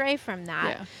hard to stray from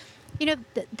that. Yeah.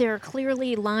 There are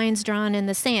clearly lines drawn in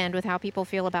the sand with how people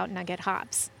feel about nugget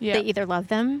hops. Yeah. They either love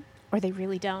them or they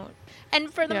really don't.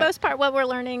 And for the Yeah. most part, what we're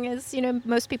learning is,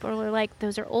 most people are like,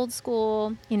 those are old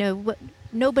school,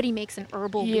 nobody makes an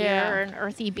herbal Yeah. beer or an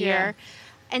earthy beer.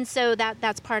 And so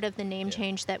that's part of the name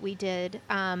change that we did.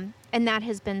 And that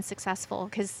has been successful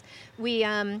because we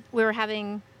were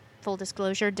having, full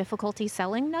disclosure, difficulty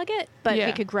selling nugget, but Yeah.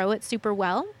 we could grow it super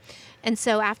well. And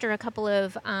so after a couple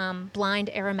of blind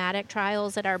aromatic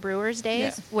trials at our brewers'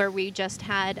 days, Yeah. where we just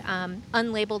had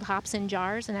unlabeled hops in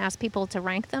jars and asked people to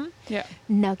rank them, Yeah.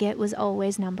 Nugget was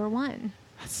always number one.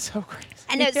 That's so crazy.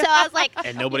 And so I was like,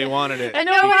 And nobody wanted it. and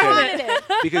no one because- wanted it.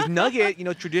 because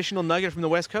nugget, traditional nugget from the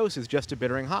West Coast is just a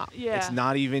bittering hop. Yeah. It's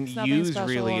not even It's nothing used special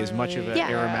really or as much of an really- Yeah.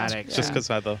 aromatic. Yeah. Just because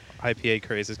the IPA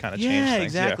craze has kind of changed Yeah, things.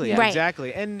 exactly, Yeah. Right.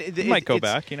 exactly. And It might go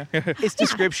it's- back, Its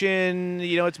description,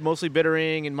 it's mostly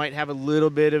bittering and might have a little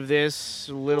bit of this,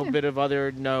 a little bit of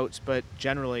other notes, but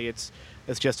generally it's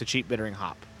just a cheap bittering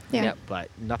hop. Yeah. Yep. But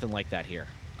nothing like that here.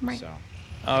 Right. So.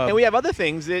 Uh, And we have other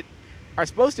things that are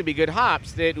supposed to be good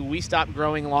hops that we stopped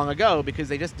growing long ago because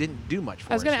they just didn't do much for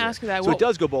us. I was gonna here. ask you that. So What- it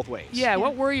does go both ways. Yeah.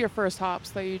 What were your first hops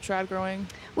that you tried growing?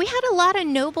 We had a lot of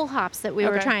noble hops that we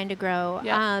were Okay. trying to grow.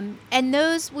 Yeah. And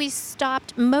those we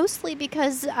stopped mostly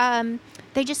because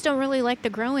they just don't really like the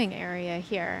growing area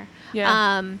here.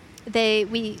 Yeah.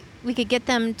 We could get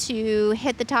them to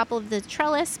hit the top of the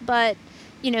trellis, but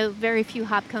very few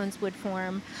hop cones would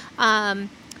form.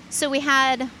 So we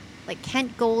had like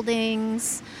Kent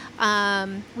Goldings.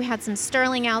 We had some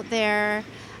Sterling out there.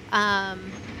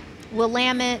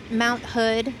 Willamette, Mount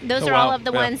Hood. Those Oh, are all wow. of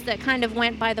the Yeah. ones that kind of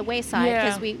went by the wayside Yeah.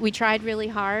 because we tried really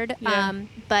hard. Yeah.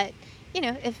 But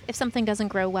if something doesn't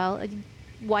grow well,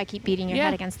 why keep beating your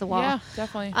head against the wall? Yeah,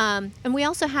 definitely. And we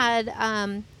also had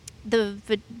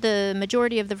the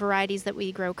majority of the varieties that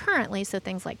we grow currently, so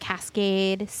things like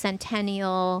Cascade,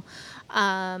 Centennial,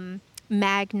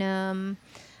 Magnum,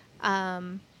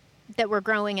 that were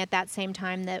growing at that same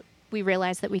time that we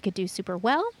realized that we could do super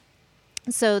well.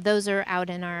 So those are out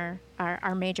in our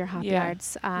major hop Yeah.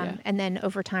 yards. Yeah. And then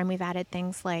over time we've added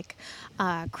things like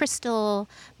Crystal,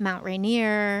 Mount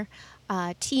Rainier,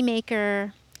 Tea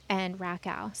Maker, and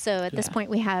Rakow. So at this point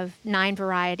we have 9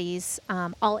 varieties,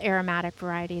 all aromatic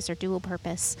varieties or dual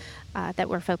purpose that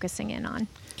we're focusing in on.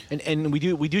 And we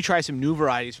do try some new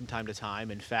varieties from time to time.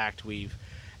 In fact, we've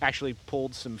actually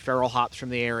pulled some feral hops from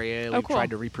the area. We've cool.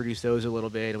 tried to reproduce those a little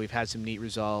bit, and we've had some neat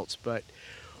results. But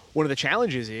one of the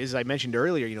challenges is, I mentioned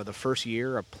earlier, the first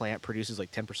year a plant produces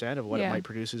like 10% of what it Yeah. might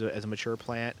produce as a mature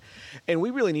plant. And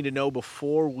we really need to know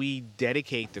before we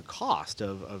dedicate the cost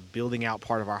of building out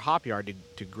part of our hop yard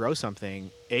to grow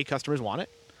something, A, customers want it,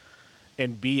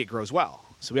 and B, it grows well.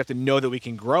 So we have to know that we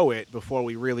can grow it before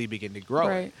we really begin to grow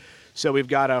Right. it. So we've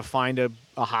got to find a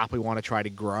hop we want to try to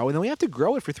grow, and then we have to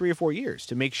grow it for 3 or 4 years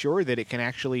to make sure that it can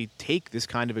actually take this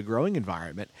kind of a growing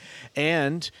environment.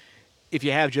 And if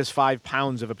you have just 5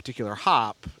 pounds of a particular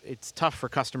hop, it's tough for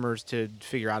customers to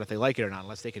figure out if they like it or not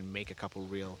unless they can make a couple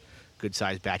real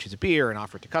good-sized batches of beer and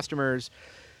offer it to customers.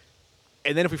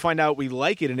 And then if we find out we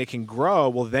like it and it can grow,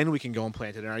 well, then we can go and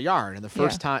plant it in our yard. And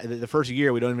the first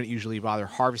year, we don't even usually bother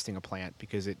harvesting a plant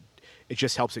because it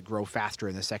just helps it grow faster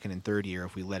in the second and third year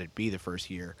if we let it be the first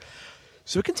year.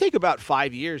 So it can take about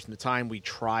 5 years from the time we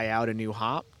try out a new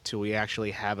hop till we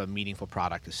actually have a meaningful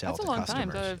product to sell That's a to long time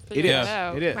customers. to figure It that is.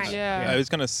 out. It is. Right. Yeah. I was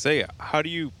gonna say, how do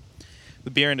you? The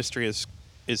beer industry is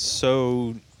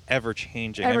so ever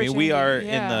changing. I mean, we Ever-changing,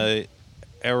 are yeah. in the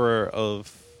era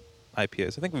of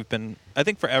IPAs. I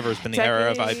think forever has been the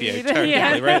era of IPA, Decade. technically,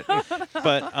 Yeah. right?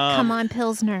 But Come on,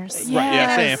 Pilsners. right,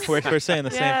 yeah, Yes. same. We're saying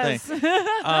the Yes. same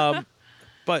thing.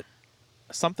 But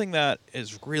something that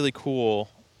is really cool,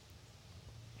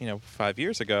 5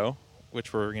 years ago,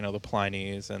 which were the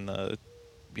Pliny's and the,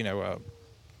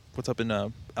 what's up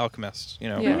in Alchemist,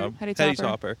 Yeah, Heady Heady Topper.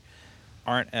 Topper,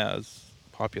 aren't as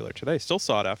popular today. Still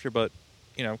sought after, but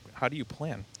how do you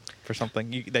plan for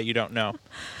something that you don't know,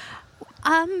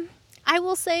 I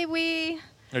will say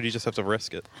or do you just have to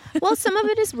risk it? well, some of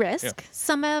it is risk. Yeah.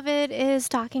 Some of it is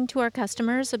talking to our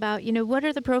customers about, what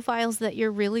are the profiles that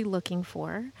you're really looking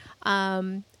for.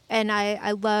 And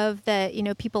I love that,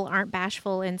 people aren't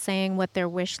bashful in saying what their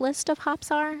wish list of hops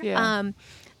are. Yeah.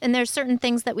 And there's certain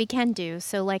things that we can do.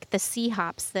 So like the C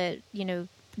hops that,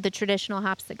 the traditional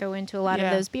hops that go into a lot of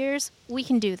Yeah. those beers, we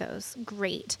can do those.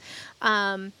 Great.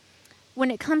 When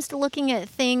it comes to looking at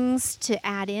things to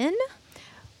add in,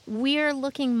 we're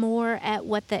looking more at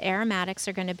what the aromatics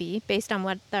are going to be based on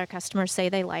what our customers say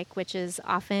they like, which is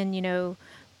often,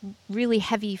 really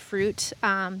heavy fruit,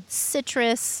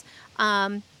 citrus,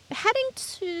 heading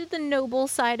to the noble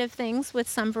side of things with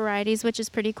some varieties, which is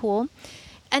pretty cool.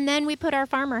 And then we put our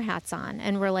farmer hats on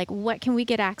and we're like, what can we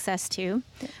get access to?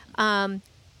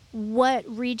 What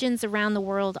regions around the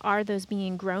world are those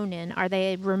being grown in? Are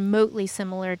they remotely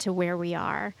similar to where we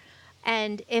are?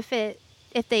 And if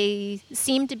they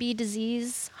seem to be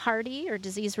disease hardy or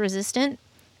disease resistant,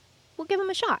 we'll give them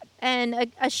a shot.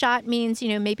 And a shot means,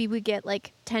 maybe we get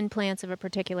like 10 plants of a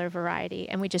particular variety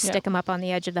and we just stick them up on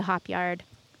the edge of the hop yard,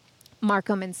 mark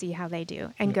them and see how they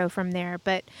do and go from there.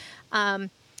 But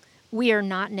we are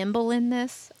not nimble in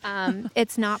this.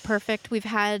 It's not perfect. We've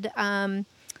had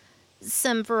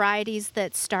some varieties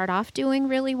that start off doing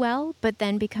really well, but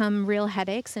then become real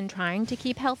headaches in trying to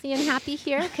keep healthy and happy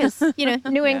here because,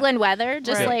 New England weather,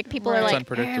 just like people are It's like,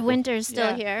 unpredictable. winter's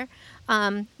still here.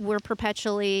 We're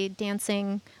perpetually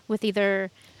dancing with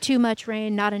either too much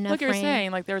rain, not enough Like you're rain.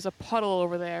 saying, like there's a puddle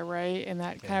over there, right? And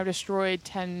that kind of destroyed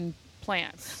 10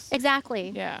 plants.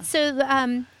 Exactly. Yeah.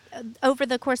 So over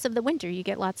the course of the winter, you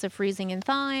get lots of freezing and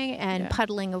thawing and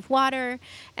puddling of water.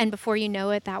 And before you know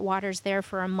it, that water's there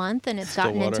for a month and it's Still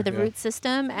gotten into water, the yeah. root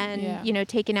system and,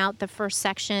 taken out the first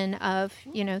section of,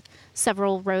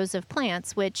 several rows of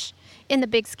plants, which in the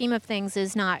big scheme of things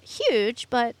is not huge,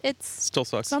 but it's Still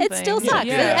sucks. Something. it still Yeah. sucks.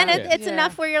 Yeah. And it's Yeah.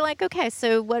 enough where you're like, okay,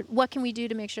 so what can we do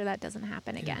to make sure that doesn't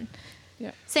happen again?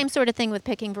 Yeah. Same sort of thing with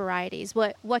picking varieties.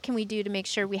 What can we do to make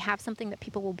sure we have something that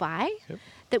people will buy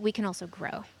that we can also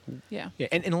grow? Yeah. Yeah,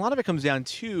 and a lot of it comes down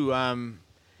to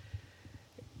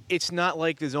it's not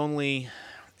like this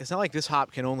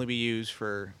hop can only be used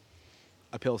for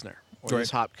a Pilsner, or this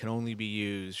hop can only be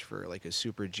used for like a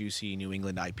super juicy New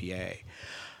England IPA.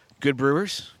 Good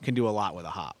brewers can do a lot with a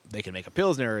hop. They can make a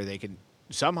Pilsner.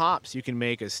 Some hops you can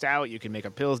make a stout, you can make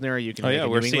a Pilsner, you can make a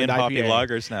New we're seeing England hoppy IPA.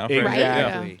 lagers now.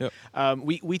 Exactly. Yeah.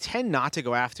 We tend not to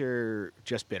go after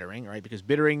just bittering, right? Because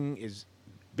bitter is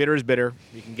bitter.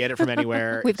 You can get it from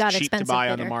anywhere. We've It's got cheap to expensive buy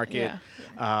on the bitter. market.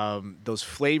 Those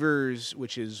flavors,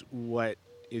 which is what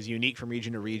is unique from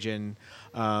region to region,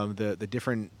 the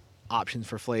different options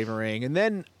for flavoring, and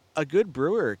then a good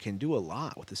brewer can do a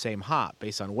lot with the same hop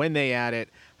based on when they add it,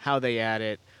 how they add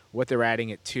it, what they're adding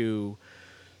it to.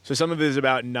 So some of it is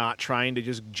about not trying to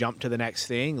just jump to the next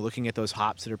thing, looking at those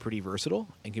hops that are pretty versatile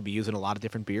and can be used in a lot of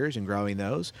different beers and growing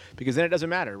those, because then it doesn't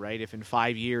matter, right? If in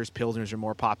 5 years Pilsners are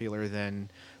more popular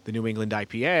than the New England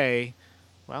IPA,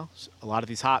 well, a lot of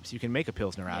these hops you can make a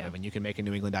Pilsner out of and you can make a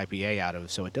New England IPA out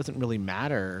of, so it doesn't really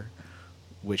matter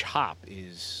which hop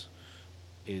is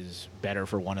better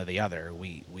for one or the other.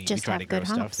 We Just try have to grow good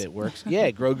stuff hops. that works.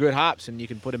 Yeah, grow good hops and you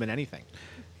can put them in anything.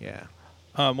 Yeah.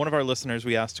 One of our listeners,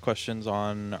 we asked questions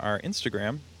on our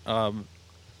Instagram.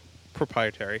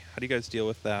 Proprietary. How do you guys deal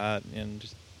with that? And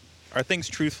are things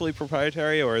truthfully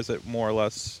proprietary, or is it more or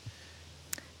less?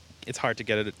 It's hard to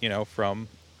get it, from,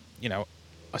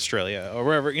 Australia or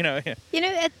wherever,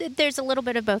 There's a little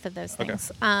bit of both of those Okay.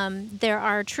 things. There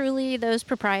are truly those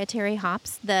proprietary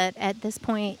hops that at this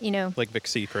point, like Vic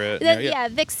Secret.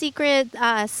 Vic Secret,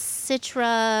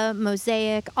 Citra,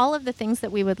 Mosaic, all of the things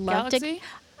that we would love Galaxy?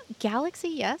 Galaxy,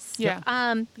 yes. Yeah.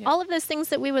 All of those things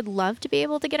that we would love to be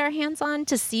able to get our hands on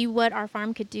to see what our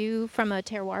farm could do from a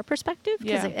terroir perspective,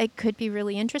 because Yeah. it could be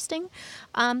really interesting.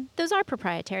 Those are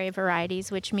proprietary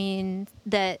varieties, which mean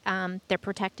that they're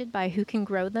protected by who can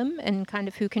grow them and kind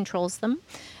of who controls them,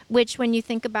 which when you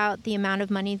think about the amount of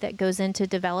money that goes into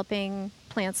developing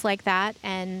plants like that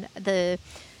and the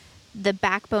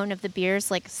backbone of the beers,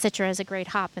 like Citra is a great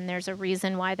hop, and there's a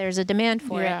reason why there's a demand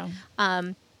for Yeah.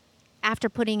 it. After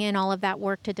putting in all of that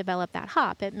work to develop that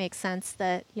hop, it makes sense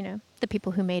that, the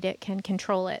people who made it can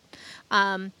control it.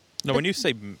 No, when you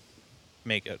say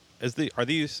make it, are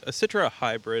these a Citra a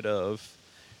hybrid of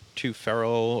 2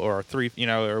 feral or 3,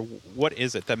 or what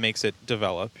is it that makes it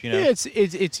develop? Yeah,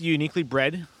 it's uniquely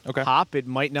bred hop. It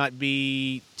might not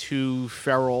be 2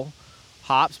 feral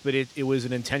hops, but it was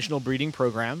an intentional breeding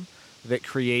program that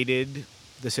created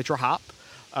the Citra hop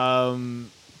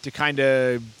to kind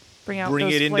of Bring out bring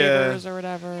those it into flavors or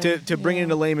whatever. to bring it Yeah.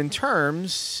 into layman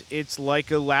terms. It's like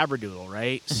a Labradoodle,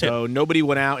 right? So nobody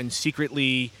went out and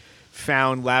secretly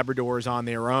found Labradors on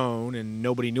their own, and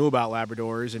nobody knew about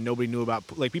Labradors, and nobody knew about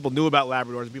people knew about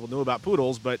Labradors and people knew about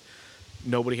poodles, but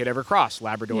nobody had ever crossed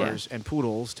Labradors and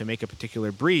poodles to make a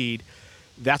particular breed.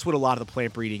 That's what a lot of the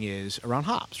plant breeding is around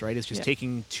hops, right? It's just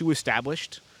taking 2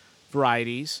 established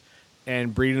varieties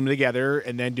and breeding them together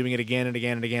and then doing it again and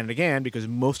again and again and again, because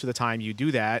most of the time you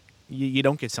do that, you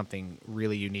don't get something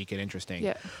really unique and interesting.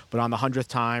 Yeah. But on the 100th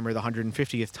time or the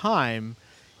 150th time,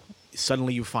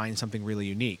 suddenly you find something really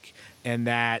unique. And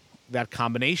that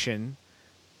combination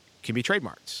can be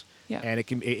trademarks. Yeah. And it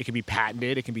can be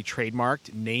patented, it can be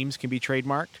trademarked, names can be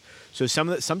trademarked. So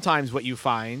sometimes what you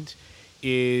find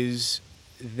is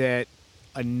that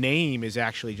a name is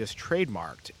actually just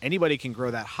trademarked. Anybody can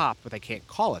grow that hop, but they can't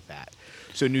call it that.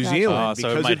 So New Zealand, so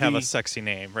because it might of have the, a sexy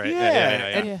name, right?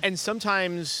 yeah. And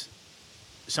sometimes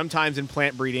in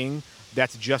plant breeding,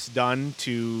 that's just done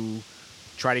to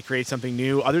try to create something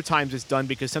new. Other times it's done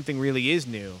because something really is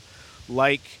new.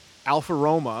 Like Alfa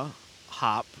Roma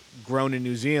hop grown in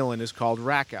New Zealand is called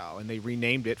Rakow, and they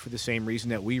renamed it for the same reason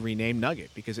that we renamed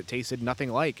Nugget, because it tasted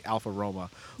nothing like Alfa Roma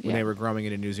when they were growing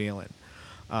it in New Zealand.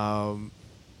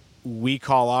 We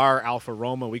call our Alfa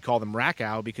Roma, we call them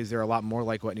Rakow because they're a lot more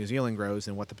like what New Zealand grows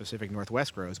than what the Pacific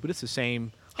Northwest grows, but it's the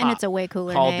same hop. And it's a way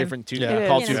cooler called name. different two, It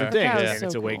called is. two different Yeah. things, Rakow is and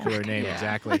it's so a way cool. cooler name,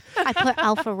 exactly. I put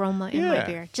Alfa Roma in my Yeah.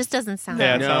 beer. Just doesn't sound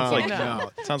Yeah, right. it sounds like no.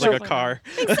 sounds like a car.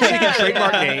 So you can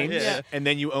trademark Yeah. names, Yeah. and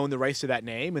then you own the rights to that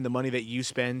name, and the money that you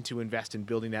spend to invest in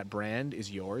building that brand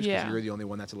is yours because Yeah. you're the only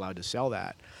one that's allowed to sell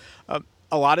that.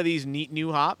 A lot of these neat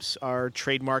new hops are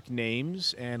trademarked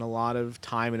names, and a lot of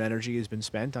time and energy has been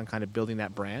spent on kind of building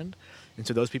that brand. And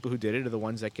so those people who did it are the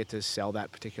ones that get to sell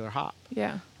that particular hop.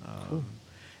 Yeah.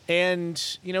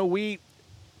 And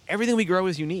everything we grow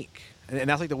is unique, and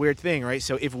that's like the weird thing, right?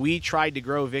 So if we tried to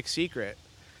grow Vic Secret,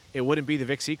 it wouldn't be the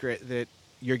Vic Secret that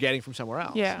you're getting from somewhere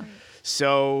else. Yeah.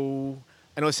 So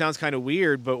I know it sounds kind of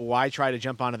weird, but why try to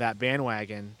jump onto that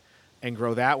bandwagon and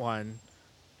grow that one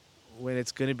when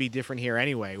it's going to be different here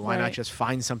anyway? Why not Right. just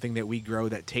find something that we grow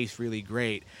that tastes really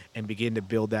great and begin to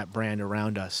build that brand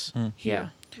around us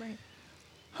here? Yeah. Right.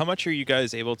 How much are you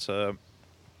guys able to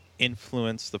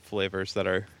influence the flavors that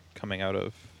are coming out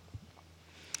of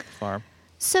the farm?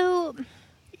 So,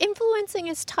 influencing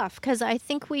is tough because I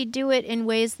think we do it in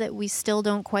ways that we still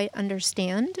don't quite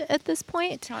understand at this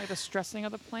point. Kind of like the stressing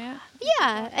of the plant.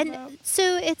 Yeah, talking and about?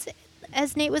 so it's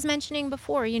as Nate was mentioning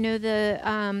before.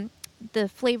 The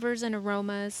flavors and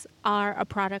aromas are a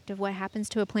product of what happens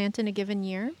to a plant in a given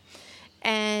year.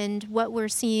 And what we're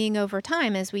seeing over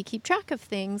time as we keep track of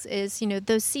things is,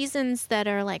 those seasons that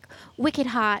are like wicked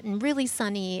hot and really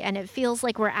sunny, and it feels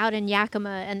like we're out in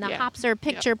Yakima and the Yeah. hops are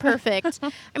picture perfect.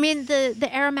 I mean, the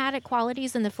aromatic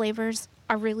qualities and the flavors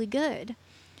are really good.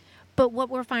 But what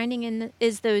we're finding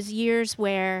is those years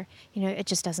where, it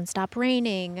just doesn't stop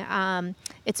raining.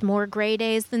 It's more gray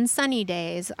days than sunny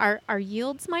days. Our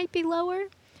yields might be lower,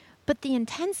 but the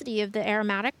intensity of the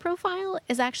aromatic profile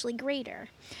is actually greater.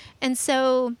 And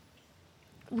so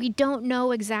we don't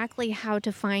know exactly how to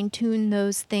fine-tune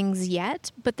those things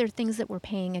yet, but they're things that we're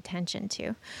paying attention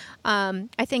to.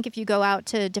 I think if you go out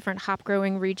to different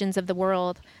hop-growing regions of the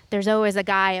world, there's always a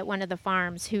guy at one of the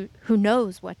farms who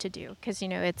knows what to do because,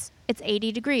 it's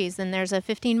 80 degrees and there's a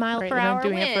 15 mile Right, per they've hour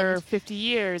been doing wind. it for 50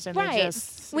 years, and Right. they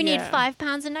just We need yeah. 5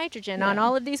 pounds of nitrogen on Yeah.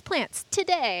 all of these plants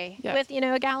today Yeah. with,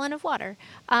 a gallon of water.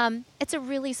 It's a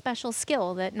really special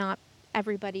skill that not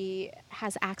everybody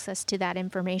has access to that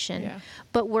information, Yeah.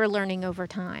 but we're learning over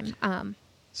time.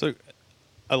 So,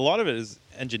 a lot of it is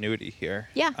ingenuity here.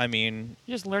 Yeah. I mean,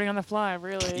 You're just learning on the fly,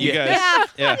 really. you guys.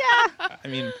 Yeah. I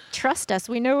mean, Trust us,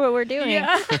 we know what we're doing.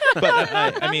 Yeah. but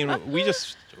I mean,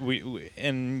 we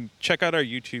and check out our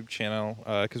YouTube channel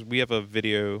because we have a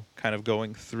video kind of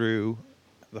going through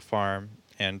the farm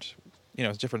and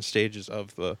different stages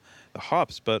of the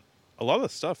hops. But a lot of the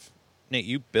stuff, Nate,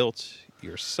 you built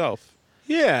yourself.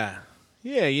 Yeah.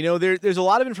 Yeah, there's a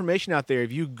lot of information out there.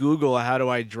 If you Google how do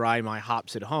I dry my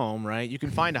hops at home, right, you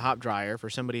can find a hop dryer for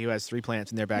somebody who has 3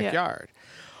 plants in their backyard.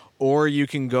 Or you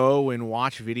can go and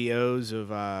watch videos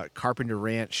of Carpenter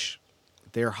Ranch,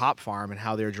 their hop farm, and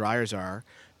how their dryers are.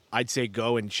 I'd say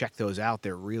go and check those out.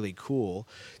 They're really cool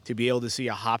to be able to see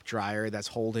a hop dryer that's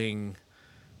holding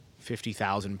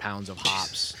 50,000 pounds of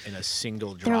hops in a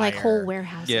single dryer. They're like whole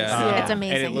warehouses. Yeah. It's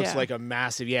amazing. And it looks Yeah. like a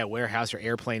massive, warehouse or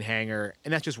airplane hangar.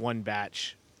 And that's just one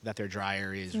batch that their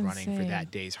dryer is running for Insane. that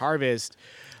day's harvest,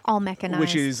 all mechanized.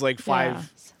 which is like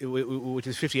which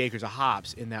is 50 acres of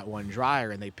hops in that one dryer.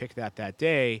 And they pick that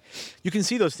day. You can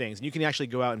see those things, and you can actually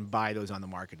go out and buy those on the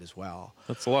market as well.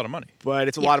 That's a lot of money. But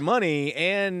it's a lot of money.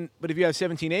 But if you have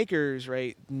 17 acres,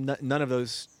 right, none of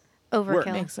those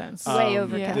overkill. Makes sense. Way um,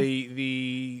 overkill.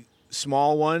 The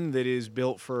small one that is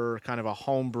built for kind of a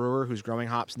home brewer who's growing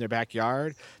hops in their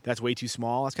backyard, that's way too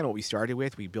small. That's kind of what we started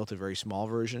with. We built a very small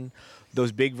version.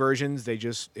 Those big versions,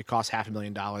 it costs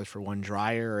 $500,000 for one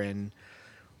dryer, and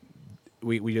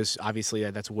we just obviously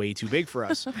that's way too big for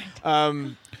us.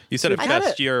 You said at I got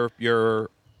best you're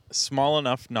small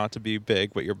enough not to be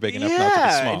big, but you're big enough not to be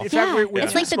and small. in fact, we're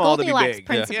It's too like the small to be Goldilocks big.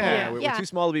 principle. Yeah, we're Yeah. too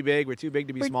small to be big. We're too big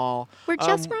to be small. We're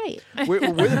just right. we're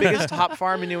the biggest hop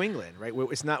farm in New England, right?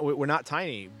 We're not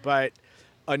tiny, but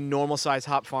a normal size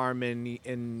hop farm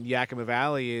in Yakima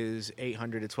Valley is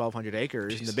 800 to 1,200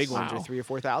 acres, and the big ones are Wow. 3,000 or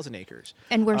 4,000 acres.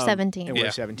 And we're 17. And Yeah.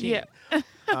 we're 17.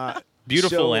 Yeah.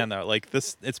 Beautiful So- land though. Like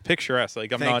this, it's picturesque.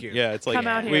 Like I'm Thank not. you. Yeah, it's like Come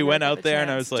out here. we and went give out it a there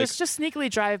and I chance. was like, just sneakily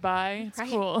drive by. It's Right.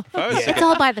 cool. if I was to It's get,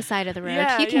 all by the side of the road.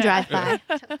 Yeah, you can yeah. drive by.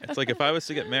 it's like if I was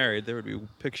to get married, there would be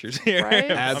pictures here.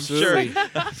 Right? Absolutely.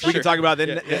 I'm We can talk about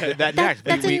that next.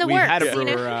 that's we, in the we had a works, you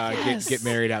know? brewer Yes. get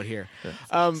married out here.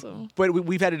 awesome. But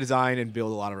we've had to design and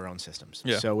build a lot of our own systems.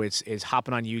 Yeah. So it's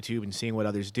hopping on YouTube and seeing what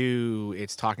others do.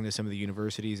 It's talking to some of the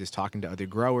universities. It's talking to other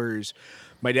growers.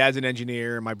 My dad's an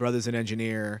engineer. My brother's an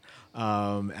engineer.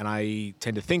 And I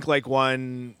tend to think like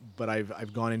one, but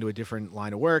I've gone into a different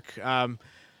line of work.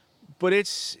 But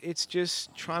it's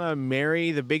just trying to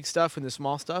marry the big stuff and the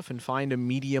small stuff and find a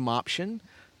medium option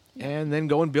and then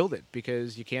go and build it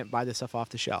because you can't buy this stuff off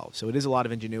the shelf. So it is a lot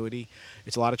of ingenuity.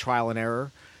 It's a lot of trial and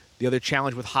error. The other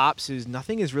challenge with hops is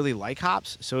nothing is really like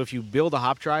hops. So if you build a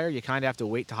hop dryer, you kind of have to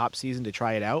wait to hop season to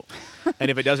try it out. And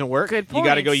if it doesn't work, Good you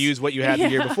got to go points. use what you had the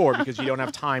year before because you don't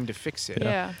have time to fix it.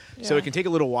 Yeah. So it can take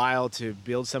a little while to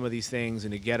build some of these things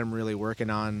and to get them really working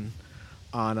on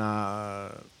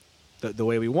the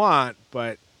way we want.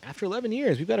 But after 11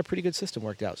 years, we've got a pretty good system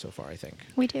worked out so far, I think.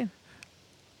 We do.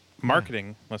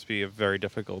 Marketing must be a very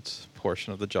difficult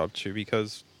portion of the job too,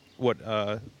 because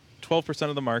 12%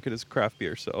 of the market is craft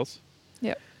beer sales.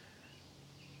 Yep.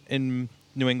 In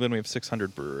New England, we have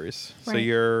 600 breweries. So Right.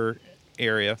 your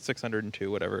area,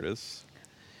 602, whatever it is.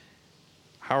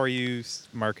 How are you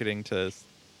marketing to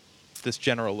this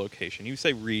general location? You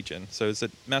say region. So is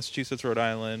it Massachusetts, Rhode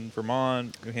Island,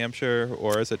 Vermont, New Hampshire,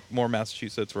 or is it more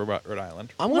Massachusetts, Rhode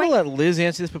Island? I'm going to let Liz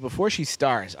answer this, but before she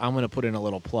starts, I'm going to put in a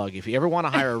little plug. If you ever want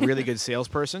to hire a really good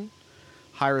salesperson,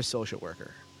 hire a social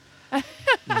worker.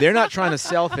 They're not trying to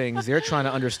sell things. They're trying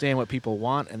to understand what people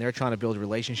want, and they're trying to build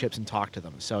relationships and talk to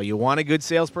them. So you want a good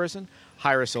salesperson,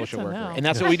 hire a social to worker. know. And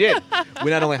that's what we did.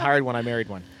 We not only hired one, I married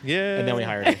one. Yeah. And then we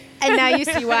hired him. And now you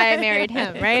see why I married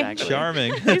him, right?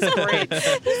 Charming. He's great.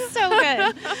 He's so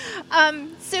good.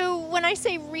 So when I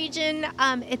say region,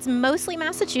 it's mostly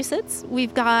Massachusetts.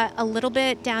 We've got a little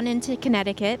bit down into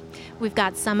Connecticut. We've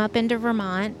got some up into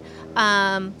Vermont,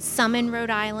 some in Rhode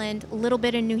Island, a little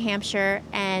bit in New Hampshire,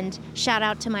 and shout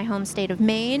out to my home state of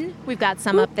Maine. We've got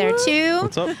some up there too.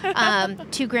 What's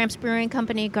up? 2 Gramps Brewing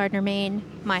Company, Gardner, Maine,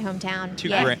 my hometown. Two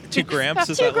Yeah. grams?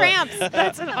 Is 2 that like- Gramps.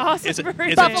 That's an awesome Is it- birthday.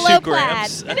 is it Buffalo 2 Plaid.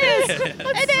 grams? It is.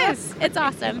 It is. It's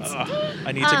awesome.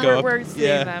 I need to go up. We're seeing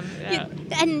Yeah. them. Yeah.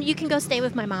 And you can go stay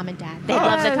with my mom and dad. They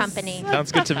love the Yes. company.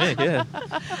 Sounds good to me. Yeah.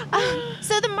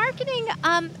 So the marketing,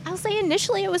 I'll say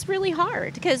initially it was really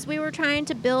hard because we were trying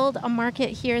to build a market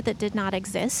here that did not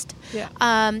exist. Yeah.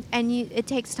 It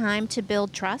takes time to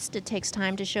build trust. It takes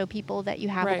time to show people that you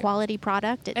have a Right. quality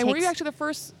product. It And takes, were you actually the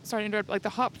first, sorry to interrupt, like the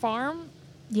hop farm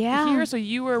yeah, here? So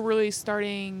you were really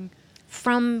starting.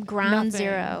 from ground Nothing.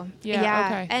 zero.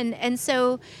 Yeah, okay. And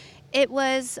so it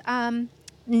was.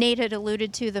 Nate had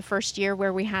alluded to the first year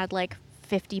where we had like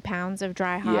 50 pounds of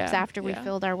dry hops Yeah, after we yeah.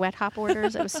 filled our wet hop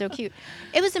orders. It was so cute.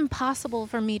 It was impossible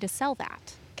for me to sell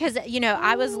that because,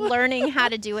 I was learning how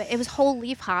to do it. It was whole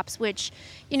leaf hops, which,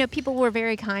 people were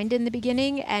very kind in the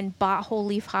beginning and bought whole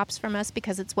leaf hops from us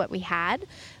because it's what we had.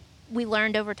 We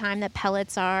learned over time that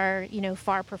pellets are,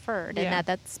 far preferred and Yeah.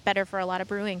 that's better for a lot of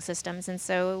brewing systems. And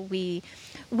so we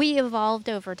evolved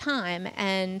over time.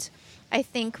 And I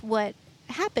think what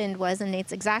happened was, and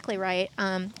Nate's exactly right,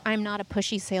 I'm not a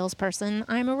pushy salesperson.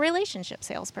 I'm a relationship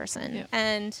salesperson. Yeah.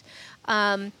 And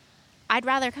I'd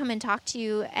rather come and talk to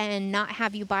you and not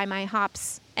have you buy my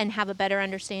hops and have a better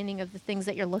understanding of the things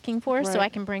that you're looking for so Right. I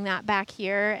can bring that back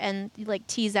here and like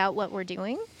tease out what we're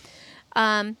doing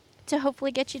to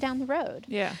hopefully get you down the road.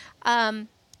 Yeah.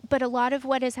 But a lot of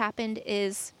what has happened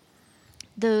is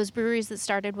those breweries that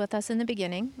started with us in the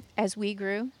beginning, as we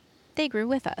grew, they grew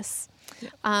with us.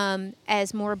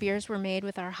 As more beers were made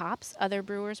with our hops, other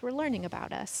brewers were learning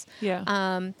about us. Yeah.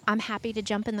 I'm happy to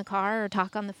jump in the car or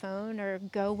talk on the phone or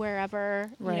go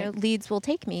wherever Right. leads will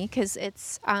take me because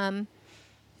it's an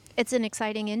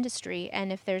exciting industry,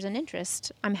 and if there's an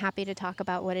interest, I'm happy to talk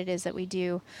about what it is that we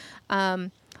do.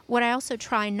 What I also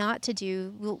try not to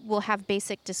do, we'll have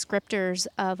basic descriptors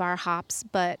of our hops,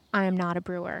 but I am not a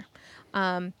brewer.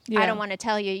 I Yeah. don't want to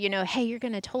tell you, hey, you're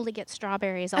going to totally get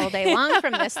strawberries all day long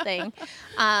from this thing.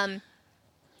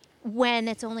 When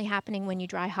it's only happening when you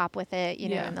dry hop with it,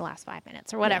 Yeah. in the last 5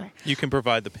 minutes or whatever. You can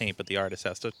provide the paint, but the artist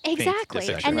has to paint the Exactly.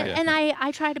 picture, And, right? and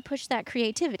I try to push that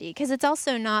creativity because it's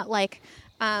also not like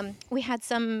we had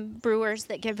some brewers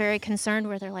that get very concerned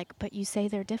where they're like, but you say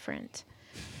they're different.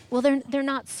 Well, they're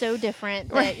not so different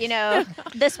that, you know,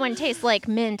 this one tastes like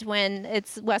mint when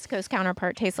its West Coast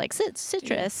counterpart tastes like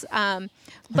citrus.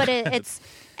 But it's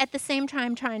at the same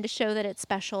time trying to show that it's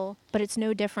special, but it's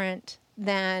no different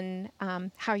than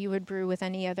how you would brew with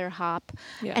any other hop.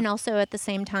 Yeah. And also at the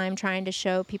same time trying to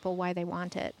show people why they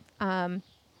want it.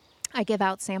 I give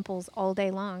out samples all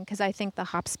day long because I think the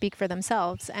hops speak for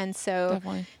themselves. And so,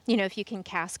 Definitely. you know, if you can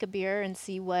cask a beer and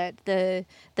see what the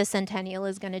Centennial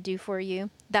is going to do for you,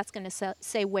 that's going to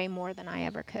say way more than I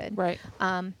ever could. Right.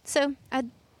 So a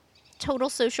total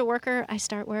social worker, I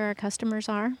start where our customers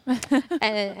are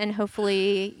and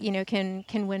hopefully, you know, can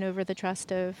win over the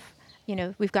trust of, you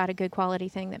know, we've got a good quality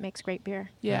thing that makes great beer.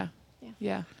 Yeah. Yeah.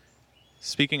 Yeah.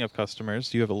 Speaking of customers,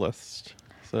 do you have a list?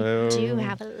 So Do you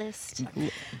have a list?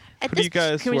 At who do you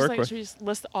guys Can we just, work like, with? should we just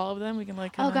list all of them? We can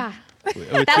like. Oh, kinda- God. We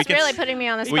That's can- really putting me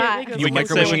on the we- spot. we You can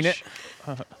micro say machine which-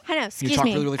 it? I know. Excuse talk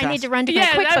me. really, really I need fast? to run to Yeah,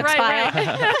 my that's QuickBooks right,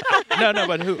 file. right. No,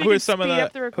 but who can are some of speed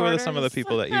up the who are some of the recorders.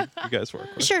 people that you guys work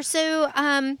with? Sure. So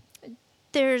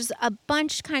there's a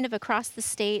bunch kind of across the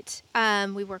state.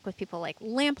 We work with people like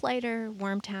Lamplighter,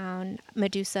 Wormtown,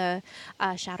 Medusa.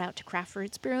 Shout out to Craft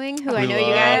Roots Brewing, who I know you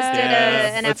guys did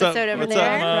an What's up- episode over what's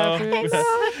there. up,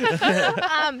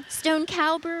 Mo? Stone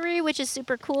Cow Brewery, which is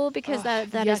super cool because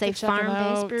that you is have a to check 'em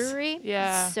farm-based out. brewery.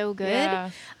 Yeah. So good. Yeah.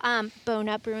 Bone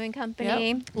Up Brewing Company,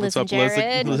 Yep. Liz What's and up, Liz?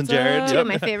 Jared. Liz and What's Jared. up? Two Yep. of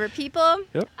my favorite people.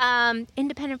 Yep.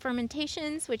 Independent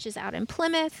Fermentations, which is out in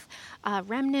Plymouth.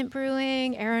 Remnant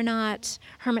Brewing, Aeronaut,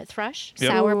 Hermit Thrush,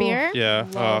 Yep. sour Ooh. beer. Yeah,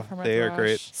 Love Hermit they are Thrush.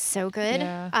 great. So good.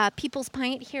 Yeah. People's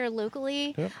Pint here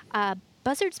locally. Yep.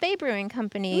 Buzzards Bay Brewing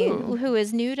Company, Ooh. who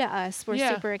is new to us. We're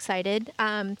Yeah. super excited.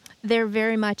 They're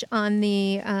very much on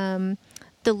the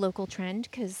local trend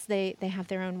because they have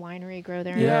their own winery, grow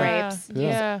their own Yeah. grapes,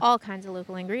 Yeah. use all kinds of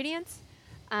local ingredients.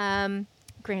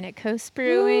 Granite Coast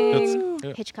Brewing, That's-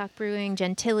 yeah. Hitchcock Brewing,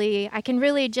 Gentilly. I can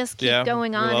really just keep Yeah,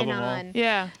 going we on love and 'em all. on.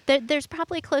 Yeah. There's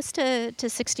probably close to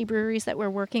 60 breweries that we're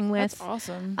working with. That's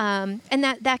awesome. And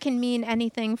that can mean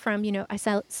anything from, you know, I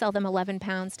sell them 11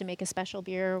 pounds to make a special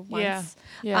beer once,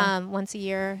 Yeah. once a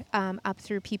year, up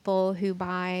through people who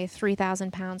buy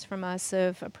 3,000 pounds from us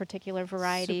of a particular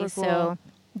variety. Super cool. So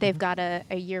they've got a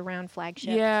year-round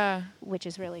flagship, Yeah. which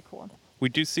is really cool. We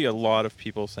do see a lot of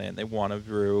people saying they want to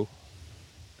brew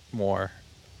more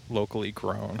locally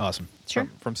grown. Awesome. Sure.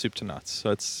 From soup to nuts.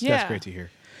 So it's Yeah. That's great to hear.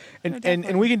 And, No, and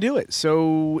definitely. we can do it.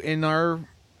 So in our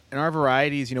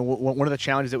varieties, you know, one of the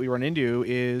challenges that we run into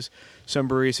is some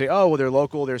breweries say, "Oh, well, they're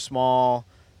local, they're small,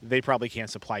 they probably can't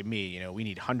supply me. You know, we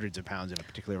need hundreds of pounds of a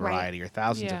particular Right. variety or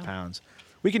thousands Yeah. of pounds."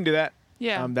 We can do that.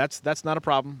 Yeah. That's not a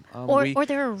problem. Or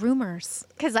there are rumors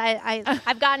because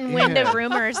I've gotten wind of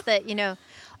rumors that, you know,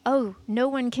 oh, no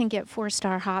one can get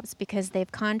 4-star hops because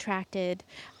they've contracted.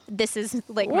 This is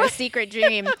like my secret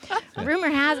dream. Rumor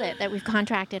has it that we've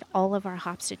contracted all of our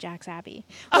hops to Jack's Abbey,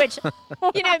 which,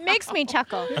 you know, it makes me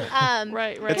chuckle. Right.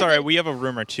 Right. It's all right. We have a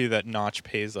rumor too that Notch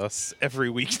pays us every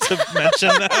week to mention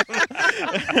them.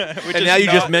 and now you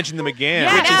just mentioned them again.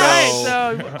 Yeah. which is- Right.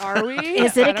 So are we?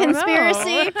 Is it I a don't know.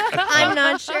 conspiracy? I'm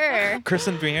not sure. Chris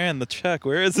and Brianne, the check.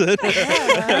 Where is it?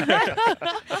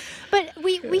 But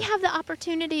we have the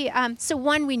opportunity. So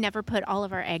one, we never put all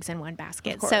of our eggs in one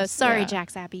basket. Of So course, sorry, yeah.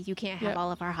 Jack's Abbey, you can't have Yep.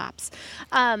 all of our hops.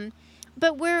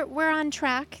 But we're on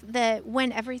track that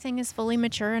when everything is fully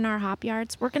mature in our hop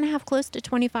yards, we're going to have close to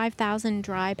 25,000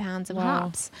 dry pounds of Wow.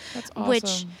 hops. That's Which,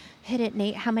 awesome. hit it,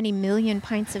 Nate. How many million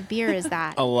pints of beer is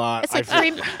that? A lot. It's like I- three.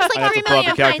 It's like I have 3 to pull out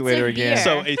million the calculator pints of again.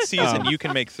 beer. So a season, you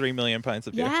can make 3 million pints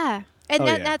of beer. yeah. And Oh,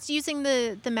 yeah. that's using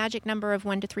the magic number of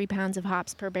 1 to 3 pounds of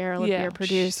hops per barrel of Yeah. beer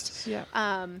produced. Yeah.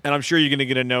 And I'm sure you're going to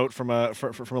get a note from a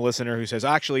listener who says,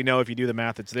 "Actually, no. If you do the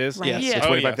math, it's this. Right. Yes. Yeah. It's Oh,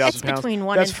 25,000 It's pounds. between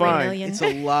 1 That's and 3 fine. million. It's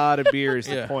a lot of beer. Is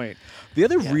the Yeah. point. The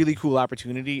other really cool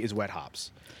opportunity is wet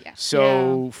hops. Yeah.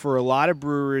 So for a lot of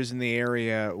brewers in the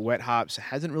area, wet hops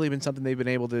hasn't really been something they've been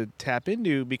able to tap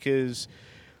into because,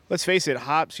 let's face it,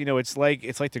 hops. You know, it's like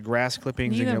the grass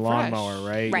clippings Need in your them fresh. lawnmower,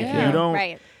 right? Right. If Yeah. you don't,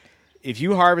 Right. if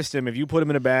you harvest them, if you put them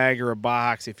in a bag or a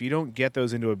box, if you don't get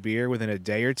those into a beer within a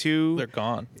day or two, They're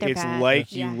gone. They're it's bad.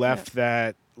 like Yeah. you left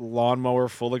that lawnmower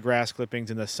full of grass clippings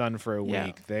in the sun for a week.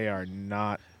 Yeah. They are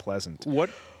not pleasant.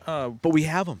 What? But we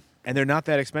have them, and they're not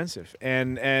that expensive.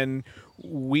 And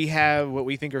we have what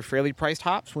we think are fairly priced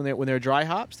hops when they're dry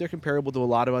hops. They're comparable to a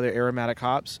lot of other aromatic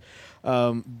hops.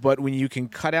 But when you can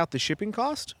cut out the shipping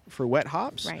cost for wet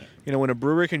hops, Right. you know, when a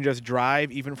brewer can just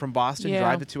drive even from Boston, Yeah.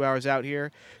 drive the 2 hours out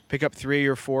here, pick up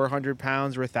 300 or 400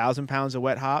 pounds or 1,000 pounds of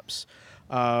wet hops,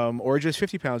 or just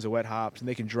 50 pounds of wet hops, and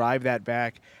they can drive that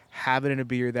back, have it in a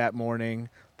beer that morning,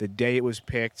 the day it was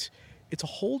picked. It's a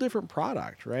whole different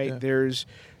product, right? Yeah.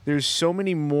 there's so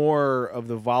many more of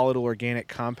the volatile organic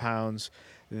compounds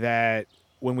that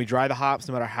when we dry the hops,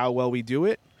 no matter how well we do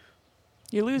it,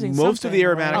 You're losing most of the something,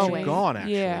 aromatics right? are Always. gone.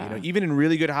 Actually, Yeah. you know, even in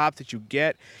really good hops that you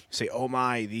get, you say, "Oh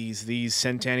my, these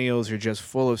Centennials are just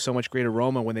full of so much great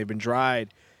aroma when they've been dried."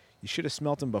 You should have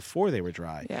smelt them before they were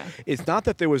dry. Yeah. It's not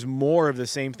that there was more of the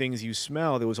same things you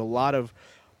smell. There was a lot of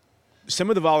some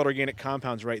of the volatile organic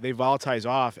compounds, right? They volatilize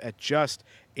off at just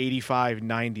 85,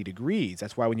 90 degrees.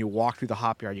 That's why when you walk through the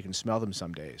hop yard, you can smell them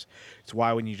some days. It's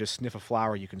why when you just sniff a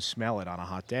flower, you can smell it on a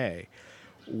hot day.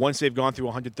 Once they've gone through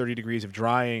 130 degrees of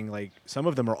drying, like some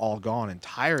of them are all gone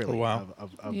entirely Oh, wow.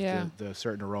 of Yeah. the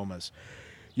certain aromas.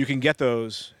 You can get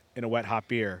those in a wet hop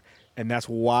beer, and that's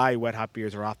why wet hop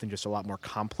beers are often just a lot more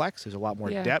complex. There's a lot more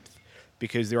Yeah. depth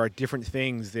because there are different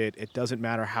things that it doesn't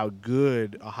matter how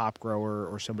good a hop grower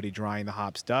or somebody drying the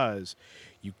hops does.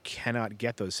 You cannot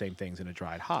get those same things in a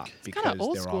dried hop because Kind of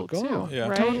old they're school all gone. too, Yeah.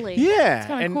 right? Totally. Yeah, It's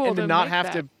kinda and, cool and to to not make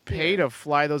have to that pay beer. to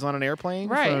fly those on an airplane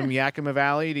Right. from Yakima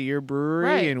Valley to your brewery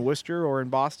Right. in Worcester or in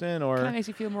Boston or Kind of makes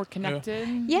you feel more connected.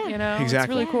 Yeah. You know,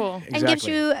 Exactly. It's really cool. And gives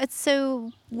you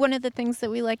so one of the things that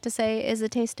we like to say is a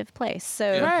taste of place.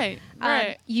 So Right.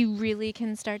 Right. you really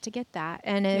can start to get that,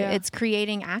 and Yeah. it's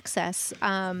creating access.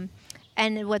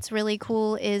 And what's really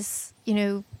cool is,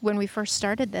 when we first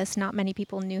started this, not many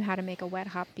people knew how to make a wet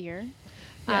hop beer.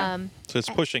 Yeah. So it's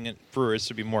pushing brewers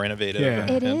to be more innovative. Yeah.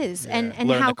 It is, and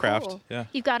learn how the craft. cool. Yeah.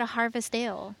 You've got a harvest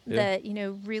ale Yeah.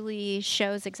 that really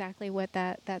shows exactly what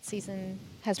that season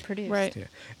has produced. Right. Yeah.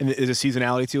 And there's a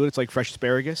seasonality to it. It's like fresh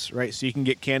asparagus, right? So you can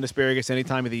get canned asparagus any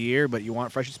time of the year, but you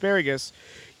want fresh asparagus,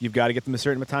 you've got to get them a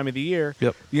certain time of the year.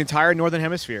 Yep. The entire Northern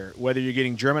Hemisphere, whether you're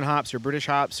getting German hops or British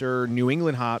hops or New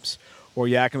England hops or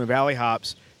Yakima Valley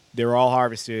hops, they're all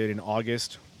harvested in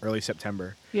August, early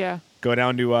September. Yeah. Go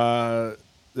down to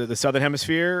the Southern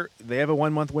Hemisphere, they have a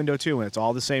 1 month window too, and it's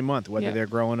all the same month, whether Yeah. they're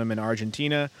growing them in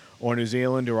Argentina or New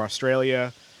Zealand or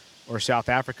Australia or South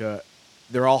Africa.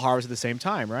 They're all harvested at the same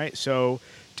time, right? So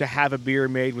to have a beer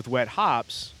made with wet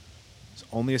hops, it's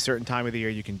only a certain time of the year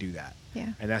you can do that.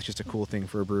 Yeah. And that's just a cool thing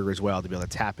for a brewer as well, to be able to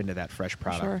tap into that fresh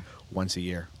product Sure. once a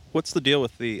year. What's the deal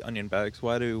with the onion bags?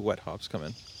 Why do wet hops come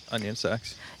in? Onion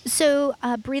sacks. So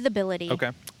breathability.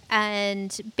 Okay.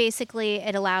 And basically,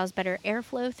 it allows better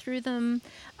airflow through them.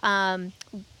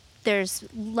 There's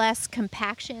less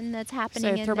compaction that's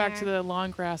happening So in throw there. back to the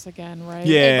lawn grass again, right?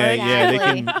 Yeah, yeah, they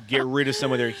Exactly. can get rid of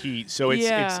some of their heat. So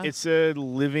Yeah. it's a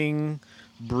living,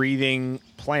 breathing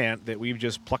plant that we've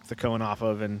just plucked the cone off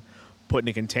of and put in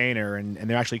a container, and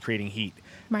they're actually creating heat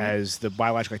Right. as the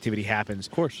biological activity happens.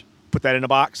 Of course. Put that in a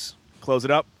box, close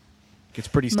it up. Gets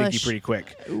pretty stinky Mush. pretty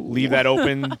quick. Leave that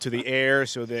open to the air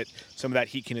so that some of that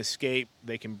heat can escape.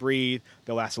 They can breathe.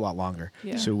 They'll last a lot longer.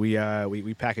 Yeah. So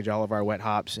we package all of our wet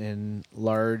hops in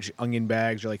large onion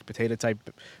bags or like potato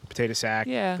sack.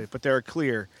 Yeah. But they're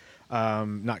clear,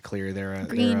 not clear. They're a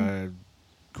Green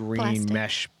green plastic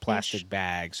mesh plastic ish.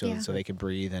 bag so Yeah. so they can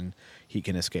breathe and heat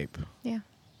can escape. Yeah.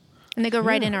 And they go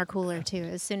right in our cooler, too,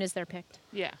 as soon as they're picked.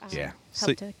 Yeah. Yeah.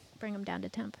 Help to bring them down to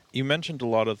temp. You mentioned a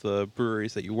lot of the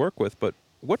breweries that you work with, but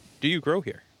what do you grow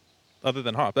here, other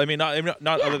than hops? I mean, not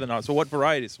other than hops. So, what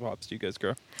varieties of hops do you guys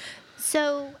grow?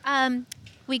 So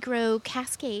we grow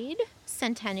Cascade,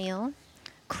 Centennial,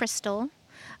 Crystal,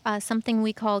 something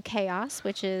we call Chaos,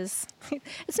 which is,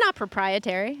 it's not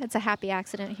proprietary. It's a happy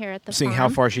accident here at the Seeing farm. how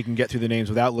far she can get through the names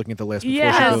without looking at the list before she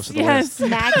Yes. goes to the list. Yes.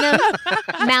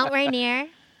 Magnum, Mount Rainier,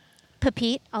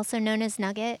 Pepite, also known as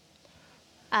Nugget,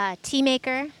 Tea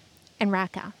Maker, and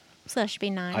Rakow. So that should be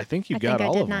 9. I think you I got think I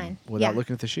all did of 9. them without Yeah,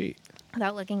 looking at the sheet.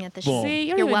 without looking at the Boom. sheet. See, you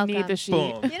You're don't even welcome. need the sheet.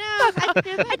 Boom. You know,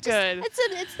 I just, Good.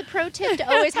 it's the pro tip to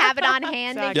always have it on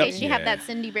hand Exactly. in case you have that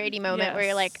Cindy Brady moment where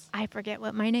you're like, Yes. I forget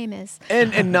what my name is.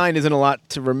 And 9 isn't a lot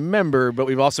to remember, but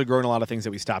we've also grown a lot of things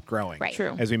that we stopped growing. Right.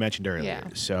 True. As we mentioned earlier. Yeah.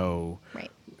 So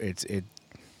Right. it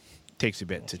takes a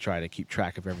bit to try to keep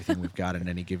track of everything we've got in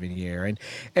any given year.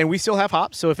 And we still have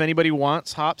hops, so if anybody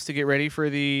wants hops to get ready for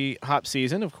the hop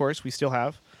season, of course, we still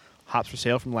have hops for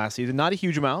sale from last season. Not a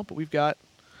huge amount, but we've got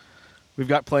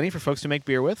plenty for folks to make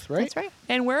beer with, right? That's right.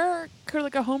 And where could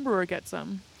like a home brewer get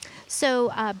some?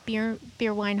 So beer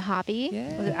wine hobby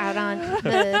was out on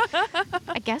the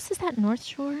I guess is that North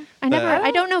Shore?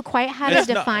 I don't know quite how to It's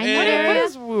not- define it that What area.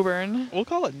 is Woburn? We'll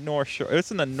call it North Shore.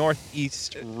 It's in the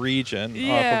northeast region off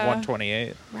Yeah. of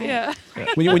 128. Right. Yeah.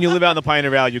 When you live out in the Pioneer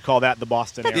Valley, you call that the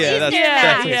Boston area. Yeah, that's,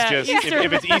 Yeah, that's It's just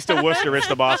if it's east of Worcester, it's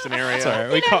the Boston area.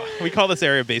 Sorry, we call this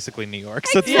area basically New York.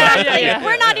 So it's Yeah, fine. yeah, yeah.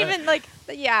 We're not even like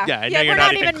Yeah, I know we're you're not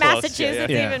not even even close.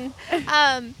 Massachusetts Yeah.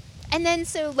 even. And then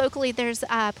so locally there's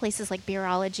places like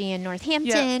Beerology in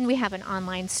Northampton. We have an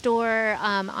online store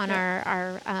on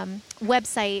our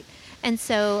website. And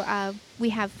so we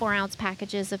have 4-ounce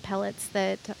packages of pellets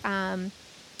that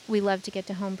we love to get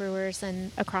to home brewers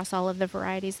and across all of the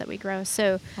varieties that we grow.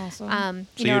 So, Awesome.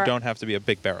 So you don't have to be a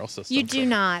big barrel system. You do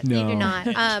not. You do No.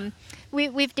 not.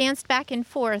 We've danced back and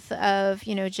forth of,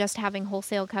 just having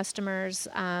wholesale customers,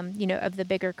 of the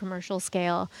bigger commercial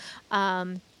scale.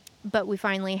 But we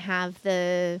finally have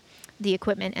the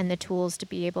equipment and the tools to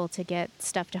be able to get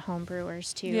stuff to home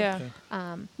brewers too. Yeah.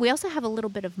 We also have a little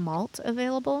bit of malt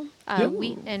available,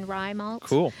 wheat and rye malt.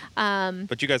 Cool.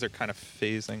 But you guys are kind of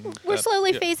phasing. We're that-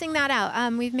 slowly yeah. phasing that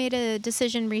out. We've made a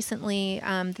decision recently.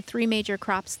 The 3 major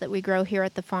crops that we grow here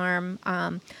at the farm: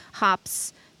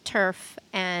 hops, turf,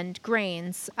 and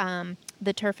grains.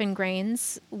 The turf and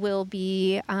grains will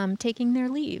be taking their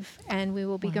leave, and we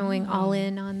will be going all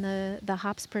in on the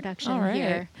hops production All right.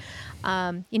 here.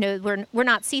 We're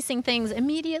not ceasing things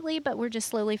immediately, but we're just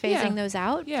slowly phasing those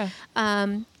out. Yeah.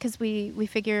 Because we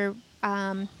figure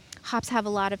hops have a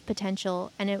lot of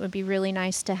potential, and it would be really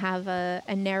nice to have a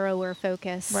narrower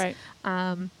focus Right.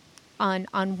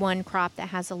 on one crop that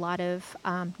has a lot of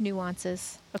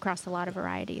nuances across a lot of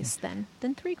varieties than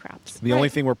 3 crops. The only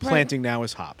Right, thing we're right. planting now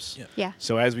is hops. Yeah. Yeah.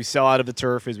 So as we sell out of the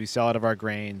turf, as we sell out of our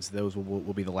grains, those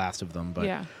will be the last of them. But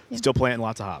Yeah. still planting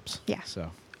lots of hops. Yeah.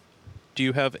 So Do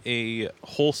you have a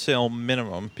wholesale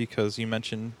minimum? Because you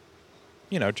mentioned,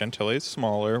 Gentile is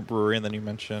smaller brewery, and then you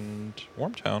mentioned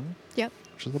Wormtown, Yep.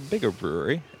 which is a bigger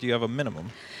brewery. Do you have a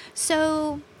minimum?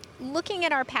 So looking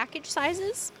at our package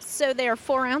sizes, so they are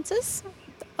 4 ounces,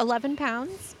 11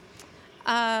 pounds,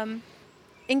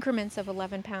 increments of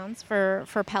 11 pounds for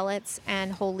pellets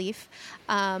and whole leaf.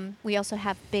 We also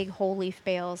have big whole leaf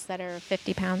bales that are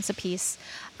 50 pounds a piece.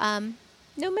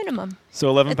 No minimum. So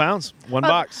 11 pounds, one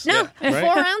box. No, Yeah, right?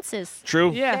 4 ounces.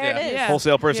 True. Yeah. There it is. Yeah.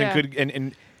 Wholesale person Yeah. could,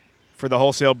 and for the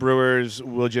wholesale brewers,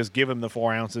 we'll just give them the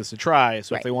 4 ounces to try.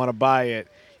 So if Right. they want to buy it,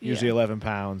 usually Yeah. 11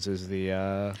 pounds is the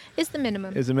Is the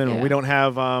minimum. minimum. Yeah. We don't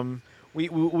have.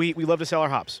 We love to sell our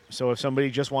hops. So if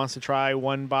somebody just wants to try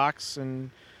one box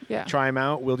and Yeah. try them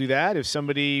out, we'll do that. If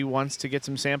somebody wants to get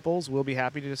some samples, we'll be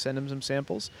happy to send them some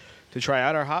samples to try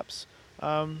out our hops.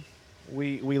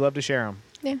 We love to share them.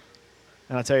 Yeah.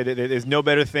 And I'll tell you, there's no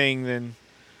better thing than,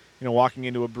 walking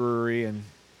into a brewery and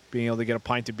being able to get a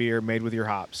pint of beer made with your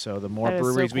hops. So the more That is so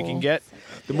breweries we cool. can get,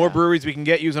 the more Yeah. breweries we can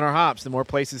get using our hops, the more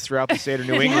places throughout the state of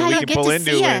New England Yeah, we you'll can get pull to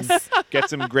into see and us. get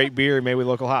some great beer made with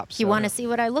local hops. You So- want to see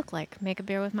what I look like? Make a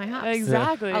beer with my hops.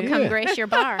 Exactly. I'll come Yeah. grace your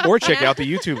bar. Or check out the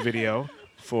YouTube video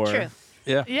for True.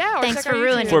 Yeah. Yeah. Or Thanks check for our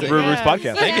ruining YouTube. for it. Brewers Yes.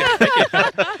 Podcast.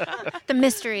 Thank you. The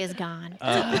mystery is gone.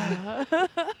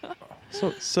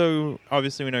 So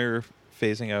obviously we know you're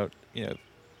phasing out,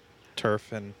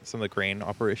 turf and some of the grain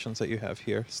operations that you have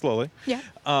here slowly. Yeah.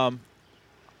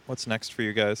 What's next for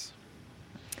you guys?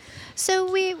 So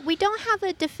we don't have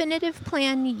a definitive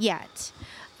plan yet.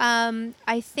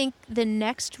 I think the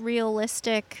next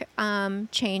realistic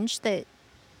change that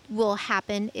will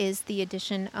happen is the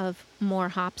addition of more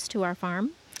hops to our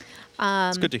farm.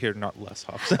 It's good to hear not less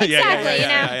hops.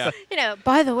 Exactly.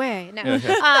 By the way,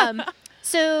 no.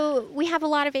 So we have a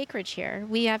lot of acreage here.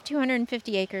 We have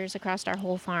 250 acres across our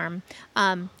whole farm.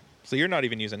 So you're not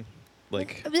even using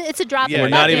It's a drop. Yeah, in We're the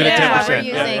not bucket even at of 10%. what we're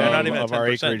Yeah, using. we're not even at of our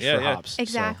 10%. acreage Yeah, for yeah. hops. so.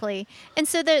 Exactly. And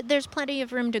so there's plenty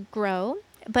of room to grow,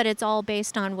 but it's all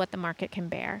based on what the market can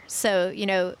bear. So,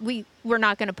 we're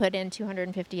not going to put in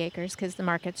 250 acres because the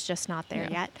market's just not there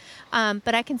Yeah. yet.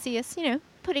 But I can see us,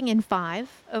 putting in 5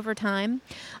 over time.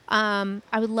 I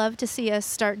would love to see us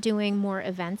start doing more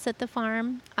events at the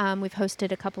farm. We've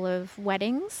hosted a couple of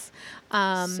weddings.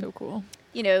 So cool.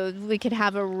 We could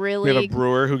have a We really have a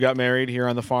brewer who got married here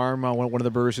on the farm. One of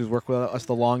the brewers who's worked with us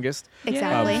the longest.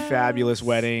 exactly. Fabulous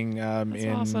wedding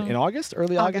awesome. in August,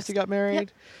 early August. August. He got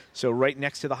married. So right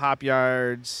next to the hop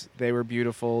yards, they were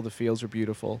beautiful. The fields were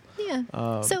beautiful. Yeah.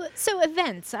 Um, So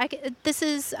events. This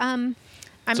is. I'm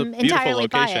It's a beautiful entirely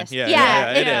location. biased.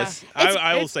 Yeah, it yeah. is.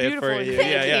 I will It's say it for beautiful. you.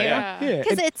 Thank Yeah, yeah, you. yeah. Yeah,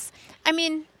 Because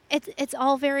and- it's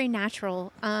all very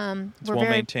natural. It's We're well very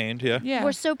maintained. Yeah. Yeah.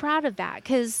 we're so proud of that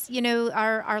because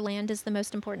our land is the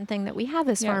most important thing that we have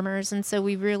as Yeah. farmers, and so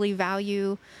we really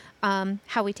value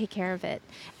how we take care of it.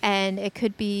 And it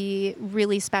could be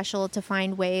really special to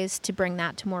find ways to bring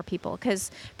that to more people because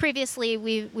previously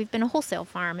we've been a wholesale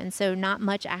farm, and so not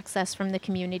much access from the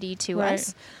community to Right.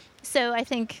 us. So I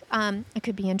think it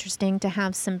could be interesting to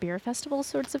have some beer festival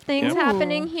sorts of things Yeah.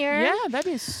 happening Ooh. here. Yeah,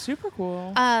 that'd be super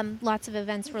cool. Lots of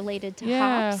events related to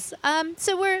Yeah. hops.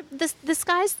 So we're the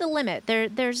sky's the limit.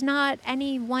 There's not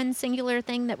any one singular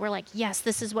thing that we're like, yes,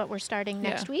 this is what we're starting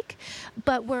next Yeah. week,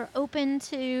 but we're open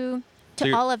to So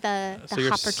you're- all of the So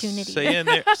you're opportunities. saying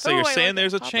so Oh, you're I saying like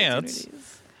there's a chance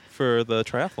opportunities. for the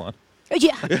triathlon.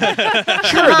 Yeah. Sure, Come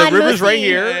the on, river's right Moosey.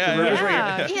 here. Yeah, The river's right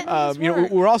yeah. here. Yeah, Nice You know,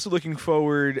 work. we're also looking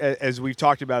forward, as we've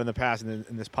talked about in the past in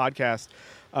this podcast.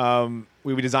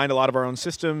 We designed a lot of our own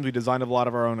systems. We designed a lot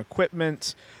of our own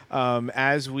equipment.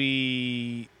 As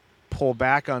we pull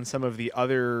back on some of the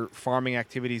other farming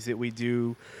activities that we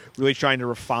do, really trying to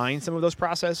refine some of those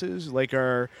processes. Like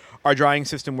our drying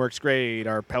system works great.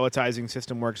 Our pelletizing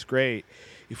system works great.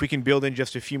 If we can build in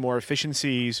just a few more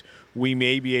efficiencies, we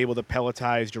may be able to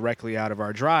pelletize directly out of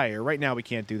our dryer. Right now, we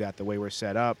can't do that the way we're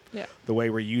set up, Yeah. the way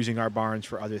we're using our barns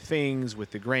for other things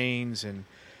with the grains, and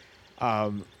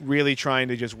really trying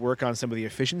to just work on some of the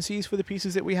efficiencies for the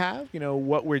pieces that we have. You know,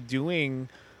 what we're doing,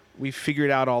 we've figured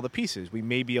out all the pieces. We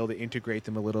may be able to integrate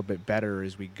them a little bit better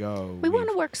as we go. We want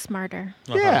to work smarter,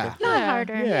 Yeah. not Yeah.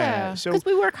 harder. Yeah. So Because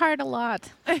we work hard a lot.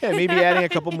 yeah, maybe adding a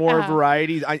couple more Yeah.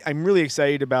 varieties. I'm really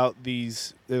excited about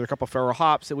these. There are a couple feral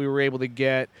hops that we were able to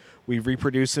get. We've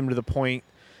reproduced them to the point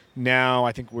now.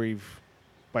 I think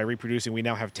by reproducing, we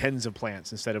now have tens of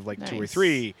plants instead of like 2 or Nice.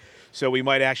 3. So we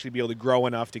might actually be able to grow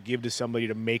enough to give to somebody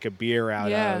to make a beer out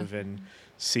Yeah. of and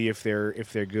see if they're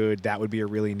good. That would be a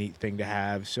really neat thing to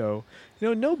have. So,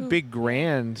 no big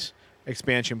grand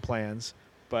expansion plans,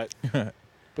 but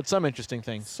some interesting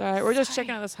things. Sorry, we're just checking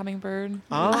out this hummingbird.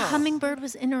 A hummingbird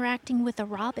was interacting with a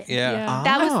robin. Yeah.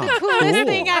 That was the coolest cool.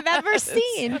 thing I've ever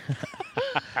seen.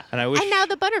 And I wish. And now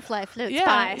the butterfly floats Yeah,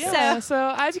 by. yeah. So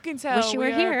So as you can tell, Wish you were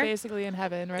we are here. basically in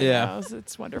heaven right Yeah. now. So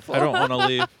it's wonderful. I don't want to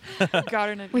leave.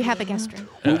 Garden we have a guest room.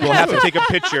 We'll have to take a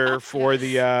picture for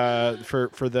the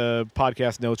for the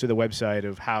podcast notes or the website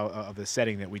of of the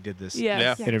setting that we did this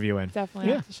Yes, Yeah. interview in. definitely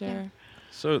Yeah. have to share.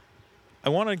 So, I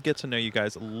want to get to know you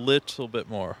guys a little bit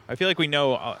more. I feel like we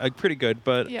know pretty good,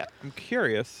 but Yeah. I'm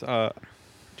curious. Do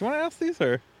you want to ask these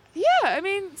or? Yeah, I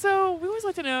mean, so we always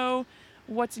like to know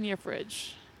what's in your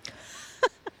fridge.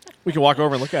 We can walk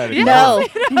over and look at it. Yeah. No, A lot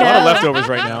of no, leftovers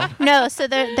right now. no. So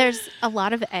there's a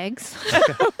lot of eggs,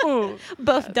 Ooh,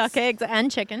 both duck eggs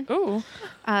and chicken. ooh.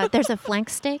 There's a flank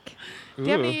steak. Do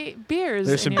you have Ooh. any beers?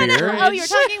 There's in some your beer? fridge? Oh, you're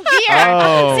talking beer.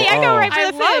 Oh, See, I go oh. right for I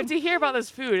the love food. to hear about this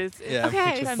food. It's Yeah,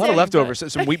 Okay. A lot of leftovers. So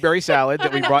some wheatberry salad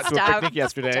that we brought to a Stop. picnic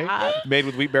yesterday, Stop. made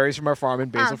with wheatberries from our farm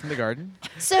and basil from the garden.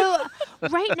 So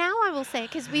right now, I will say,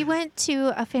 because we went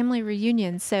to a family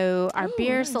reunion, so our Ooh,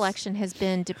 beer nice. selection has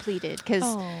been depleted because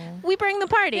Oh. we bring the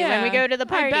party when we Yeah, go to the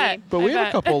I party. bet. But we I have a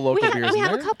bet. couple local We beers have, we in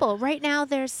have a there. couple. Right now,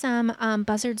 there's some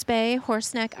Buzzards Bay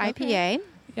Horseneck IPA.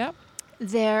 Yep.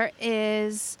 There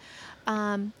is,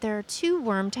 there are 2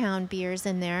 Wormtown beers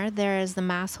in there. There is the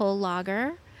Masshole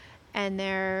Lager, and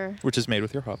there Which is made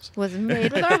with your hops. was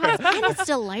made with our hops. And it's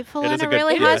delightful It on is a a good-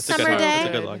 really it hot is a good summer lager. It's a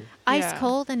day. good lager. Ice Yeah.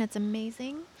 cold, and it's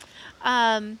amazing.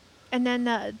 And then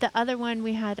the other one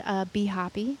we had Bee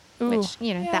Hoppy, Ooh. which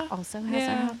Yeah. that also has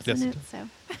Yeah. our hops Yes, in it it. So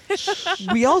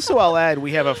We also, I'll add,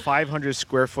 we have a 500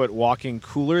 square foot walk-in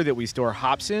cooler that we store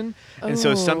hops in, and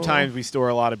so Oh. sometimes we store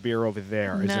a lot of beer over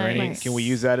there. Is there any? Nice. Can we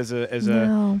use that as a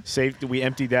No. safe? We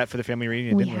emptied that for the family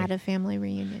reunion. we didn't had a family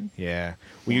reunion. Yeah,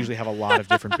 we usually have a lot of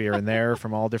different beer in there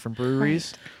from all different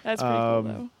breweries, That's pretty cool,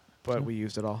 though. but we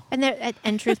used it all. And there,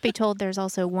 and truth be told, there's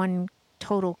also one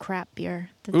total crap beer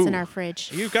that's in Ooh. our fridge.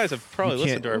 You guys have probably You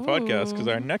listened to our podcast because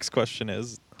Ooh. our next question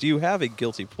is: do you have a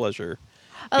guilty pleasure?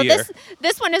 Oh, beer?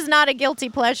 this one is not a guilty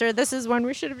pleasure. This is one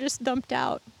we should have just dumped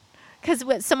out. Because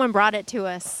someone brought it to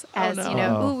us as, no. you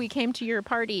know, Oh. ooh, we came to your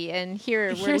party and here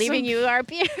we're Here's leaving some- you our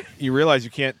beer. You realize you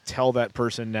can't tell that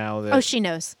person now that. Oh, she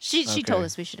knows. She told Okay.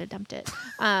 us we should have dumped it.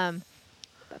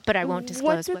 But I won't What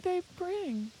disclose did what. they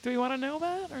bring? Do we want to know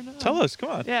that or not? Tell us, come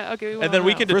on. Yeah, okay. And then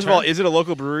we can First of all, determine- is it a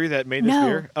local brewery that made this No.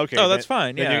 beer? Okay. Oh, that's then-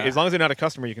 fine, then yeah. as long as they're not a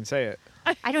customer, you can say it.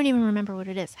 I don't even remember what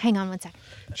it is. Hang on one second.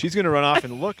 She's going to run off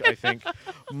and look, I think.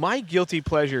 My guilty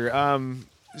pleasure.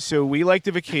 So we like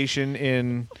to vacation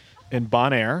in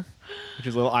Bonaire, which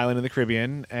is a little island in the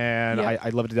Caribbean, and Yeah. I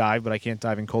love to dive, but I can't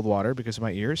dive in cold water because of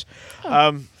my ears.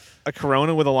 A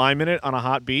Corona with a lime in it on a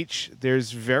hot beach.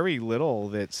 There's very little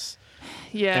that's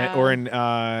Yeah. or in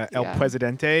El Yeah.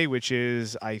 Presidente, which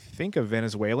is I think a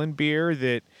Venezuelan beer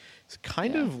that is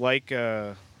kind Yeah. of like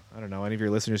I don't know, any of your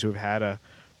listeners who have had a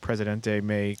Presidente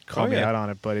may call me yeah. out on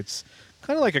it, but it's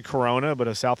kind of like a Corona, but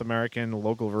a South American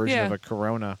local version Yeah. of a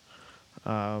Corona.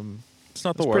 It's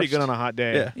not the It's worst. pretty good on a hot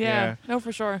day. Yeah. Yeah. No,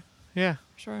 for sure. Yeah.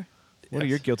 Sure. What are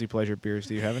your guilty pleasure beers?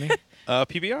 Do you have any?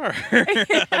 PBR. There you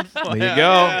go.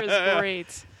 That was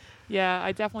great. Yeah,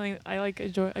 I like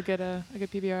enjoy a good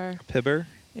PBR. Pibber.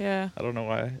 Yeah. I don't know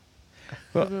why.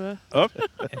 Oh, Oh,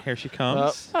 and here she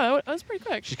comes. that was pretty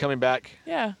quick. She's coming back.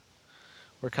 Yeah.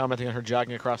 We're commenting on her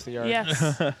jogging across the yard. Yes.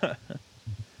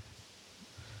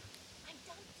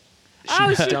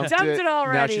 Oh, she dumped it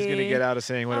already. Now she's going to get out of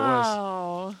saying what it was.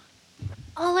 Oh.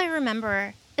 All I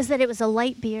remember is that it was a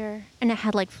light beer and it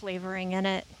had like flavoring in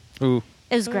it. Ooh.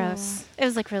 It was gross. It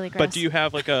was like really gross. But do you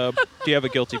have like a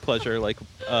guilty pleasure, like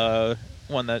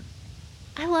one that?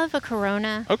 I love a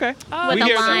Corona. Okay. Oh, With We a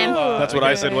hear that lime. a lot. That's what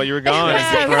I said while you were gone.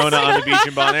 Yes. Corona on the beach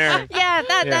in Bonaire. Yeah,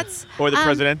 Yeah. that's Or the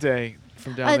Presidente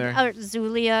from down there.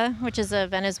 Zulia, which is a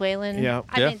Venezuelan. Yeah.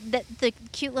 I Yeah. mean, the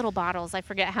cute little bottles. I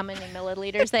forget how many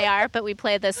milliliters they are, but we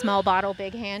play the small bottle,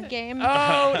 big hand game.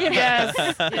 Oh, yes.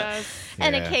 Yes.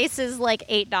 And a Yeah. case is like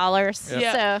 $8.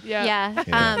 Yeah. So Yeah.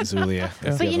 yeah. Zulia.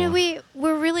 But you know,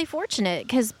 we're really fortunate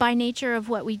because by nature of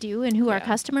what we do and who our Yeah.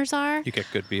 customers are, You get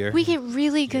good beer. we get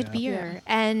really good Yeah. beer,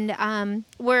 and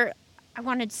I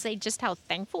wanted to say just how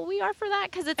thankful we are for that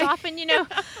because it's often, you know,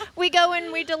 we go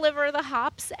and we deliver the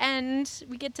hops and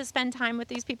we get to spend time with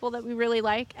these people that we really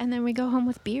like, and then we go home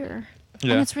with beer,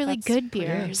 Yeah. and it's really That's good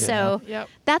beer. good. So Yep.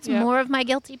 that's Yep. more of my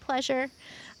guilty pleasure.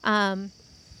 Yeah.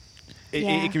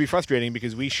 It can be frustrating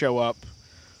because we show up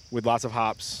with lots of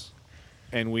hops,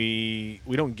 and we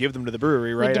don't give them to the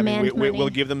brewery, right? demand money. We'll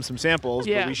give them some samples,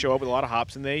 Yeah. but we show up with a lot of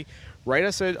hops, and they write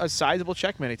us a sizable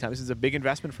check many times. This is a big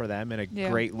investment for them and a Yeah.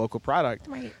 great local product.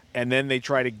 Right. And then they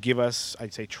try to give us,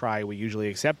 I'd say try, we usually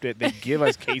accept it. They give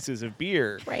us cases of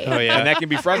beer. Right. Oh yeah. And that can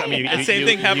be frustrating. I mean, The same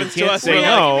thing happens to can't us. say We're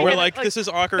no. like, we're like, this is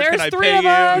awkward. There's Can I 3 pay of you?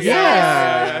 us.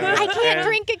 Yeah. I can't And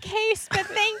drink a case, but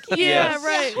thank you. Yeah, Yes.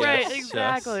 right, Yes. right, Yes.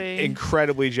 exactly.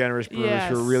 Incredibly generous brewers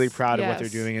who are really proud of what they're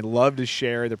Yes. doing and love to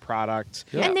share the product.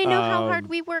 And they know how Um, hard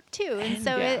we work too, and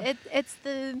so yeah. it's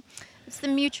the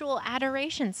mutual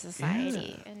adoration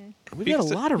society, and We've got a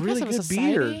lot of You guys really have a good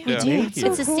beer. society? we Yeah. do. Thank you.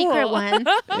 It's a secret cool. one.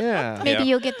 Yeah. Maybe Yeah.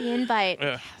 you'll get the invite.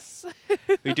 Yeah.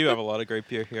 We do have a lot of great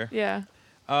beer here. Yeah,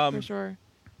 Um, for sure.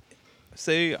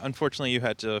 Say, unfortunately, you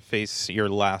had to face your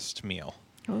last meal.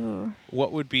 Ooh.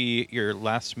 What would be your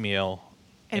last meal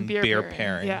and beer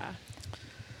pairing? Yeah.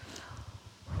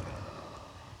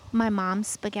 My mom's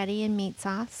spaghetti and meat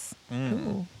sauce,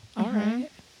 Ooh. All Mhm.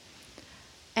 right.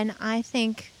 and I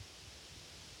think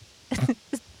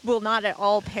will not at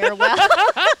all pair well.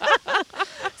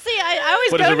 See, I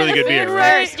always But go it's a to really the good food beer, first.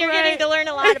 right? You're getting to learn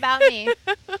a lot about me.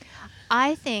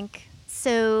 I think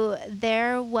so.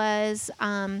 There was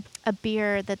a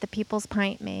beer that the People's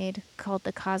Pint made called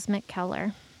the Cosmic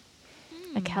Keller,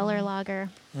 a Keller lager,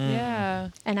 Yeah.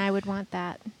 and I would want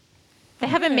that. They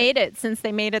haven't made it since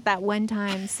they made it that one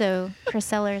time. So, Chris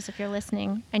Sellers, if you're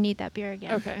listening, I need that beer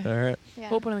again. Okay. All right. Yeah.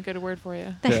 We'll put in a good word for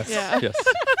you. Yes. Yeah. Yes.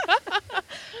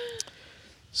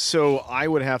 So I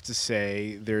would have to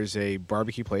say there's a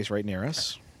barbecue place right near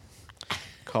us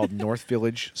called North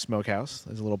Village Smokehouse.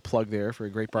 There's a little plug there for a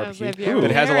great barbecue. if you're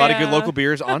That has a lot of good area. local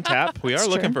beers on tap. We are It's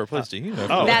looking true. for a place to eat.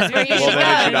 Oh, That's where you well, should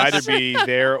then it should go. either be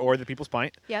there or the People's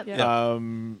Pint. Yep. Yeah.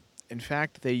 In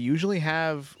fact, they usually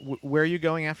have. Where are you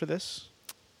going after this?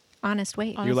 Honest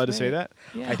weight. Honest You're allowed to Weight. say that.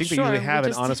 Yeah. I think they Sure, usually we have an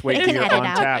just- Honest Weight We can beer edit on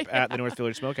out. tap at the North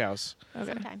Village Smokehouse.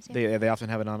 Okay. Sometimes. Yeah. They often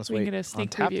have an Honest We can Weight get a on sneak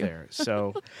tap preview. there.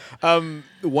 So,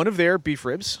 one of their beef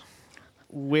ribs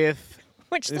with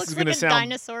Which This looks is like gonna a sound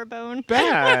dinosaur bone.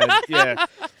 bad. Yeah,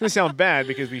 it's gonna sound bad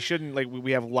because we shouldn't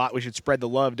we have a lot. We should spread the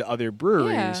love to other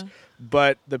breweries. Yeah.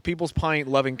 But the People's Pint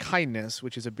Loving Kindness,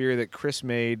 which is a beer that Chris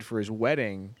made for his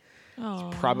wedding,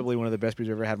 Oh. probably one of the best beers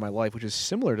I've ever had in my life, which is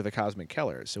similar to the Cosmic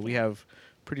Keller. So we have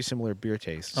pretty similar beer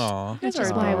tastes. Aw. You guys Which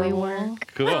is are why we adorable.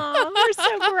 work. Cool. Oh, we're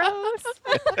so gross.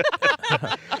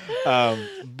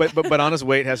 But Honest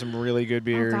Weight has some really good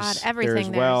beers Oh God, there everything as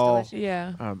there is well. delicious.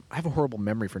 Yeah. I have a horrible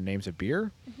memory for names of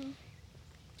beer.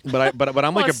 But I'm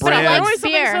Well, like a it's brand. always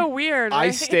something Beer. so weird. I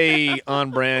Right? stay on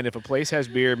brand. If a place has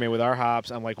beer made with our hops,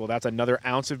 I'm like, well, that's another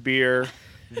ounce of beer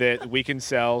that we can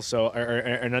sell. So, or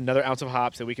another ounce of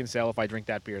hops that we can sell if I drink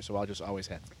that beer. So I'll just always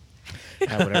have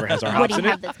whatever has our What hops do in you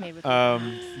have it, that's made with?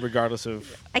 regardless of.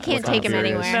 I can't what take kind him of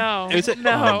beer it is. anywhere. No. Is it-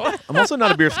 No. I'm also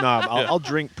not a beer snob. I'll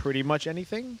drink pretty much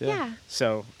anything. Yeah.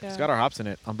 So if it's Yeah. got our hops in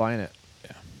it, I'm buying it.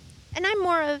 And I'm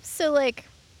more of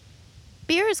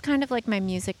beer is kind of like my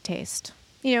music taste.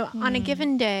 You know, on a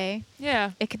given day,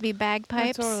 Yeah. it could be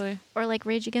bagpipes totally. or like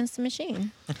Rage Against the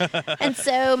Machine. And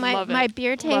so Love my it.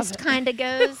 beer Love taste it. kind of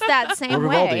goes that same Or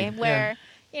way, Vivaldi, where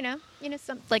you know,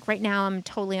 some like right now I'm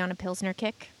totally on a Pilsner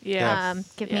kick.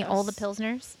 Yes. Give me all the Yes.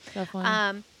 Pilsners.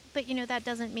 Definitely. But you know that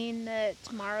doesn't mean that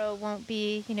tomorrow won't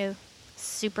be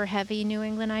super heavy New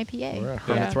England IPA. Or a Yeah.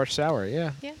 Hermit Thrush Sour,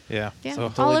 yeah. Yeah, Yeah. yeah, So, all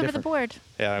totally over the different. board.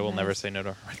 yeah, I will never Nice. say no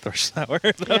to Thrush Sour.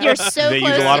 You're so They use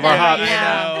close a lot to of our that hops. right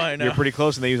now. I know. You're pretty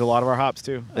close, and they use a lot of our hops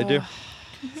too. They do.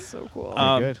 So cool.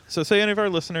 Good. So, say any of our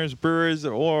listeners, brewers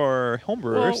or home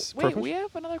brewers. Wait, we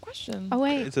have another question. Oh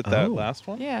wait, Is it that Oh. last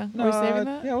one? Yeah. Are we saving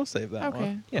that? Yeah, we'll save that Okay.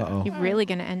 one. Yeah. Uh-oh. you're really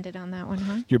gonna end it on that one,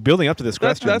 huh? You're building up to this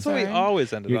question. That's what we Sorry.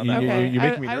 always ended You- on. you- That you- one. Okay. you're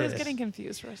making me I was nervous. getting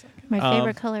confused for a second. My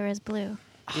favorite color is blue.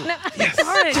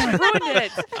 Darn it, you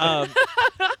ruined it.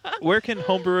 Where can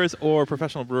home brewers or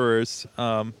professional brewers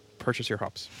purchase your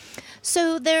hops?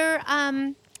 So there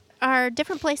are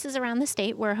different places around the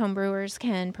state where home brewers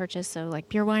can purchase. So like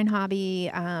Beer Wine Hobby,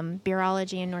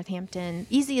 Beerology in Northampton.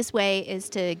 Easiest way is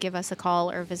to give us a call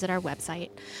or visit our website.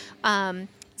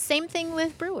 Same thing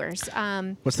with brewers.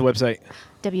 What's the website?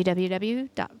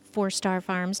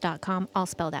 www.fourstarfarms.com, all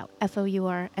spelled out.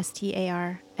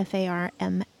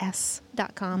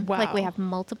 FOURSTARFARMS.com. Wow. Like we have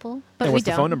multiple, but And we what's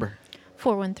the don't. phone number?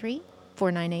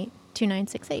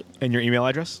 413-498-2968. And your email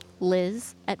address?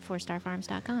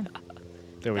 Liz@fourstarfarms.com.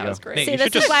 There we That go. was great. Nate, See, you this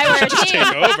should is just, why you we're should a just team.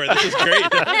 take over. This is great.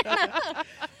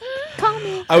 Call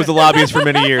me. I was a lobbyist for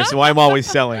many years, so I'm always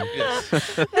selling. This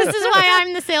is why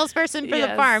I'm the salesperson for the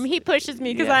Yes. farm. He pushes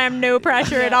me because Yeah. I have no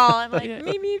pressure at all. I'm like, Yeah.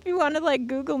 maybe if you want to like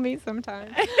Google me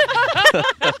sometime.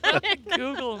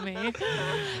 Google me.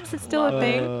 Is it still a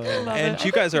thing? Love And it.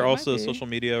 you guys are It might also be. social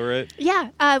media, right? Yeah,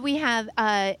 we have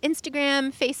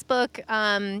Instagram,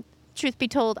 Facebook. Truth be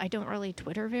told, I don't really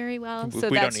Twitter very well, We so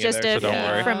don't that's just either, so it don't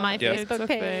worry. from my Yeah. It's Facebook a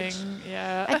page. thing.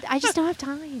 Yeah. I just don't have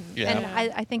time, Yeah. and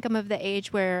Yeah. I think I'm of the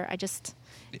age where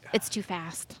it's too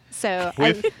fast. So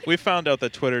We found out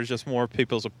that Twitter is just more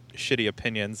people's shitty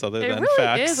opinions other It than really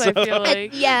facts. is, I feel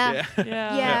like. yeah. Yeah.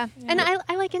 Yeah, and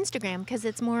I like Instagram because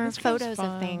it's more Instagram's photos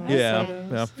fun. of things. Yeah,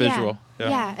 and- yeah, visual. Yeah,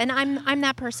 Yeah. and I'm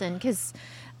that person because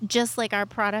just like our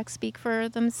products speak for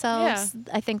themselves,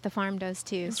 I think the farm does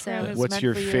too. Instagram So is What's meant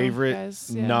your for you favorite guys,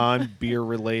 yeah. non-beer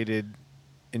related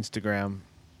Instagram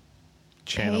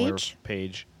channel Page? or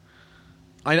page?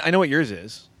 I know what yours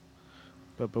is,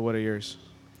 but what are yours?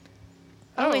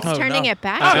 oh, he's Oh, turning no. it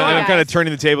back. I'm to you kind of guys.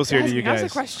 turning the tables here to Ask- you ask a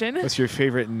guys. question. What's your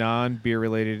favorite non-beer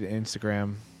related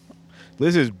Instagram?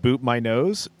 Liz's boot my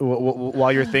nose.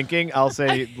 While you're thinking, I'll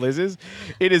say Liz's.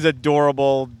 It is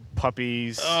adorable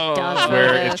puppies Does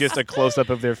where this. it's just a close up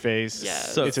of their face.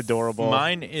 Yes. So It's adorable.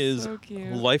 Mine is So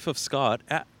cute. Life of Scott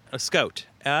at a Scout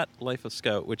at Life of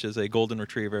Scout, which is a golden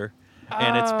retriever,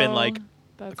 and it's been like Oh,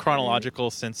 that's chronological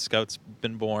since Scout's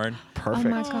been born, Perfect. Oh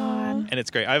my god. and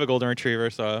it's great. I have a golden retriever,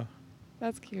 so great.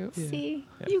 That's cute. See,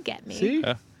 you get me. See?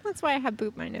 That's why I have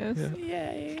boot my nose.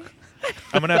 Yay.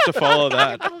 I'm gonna have to follow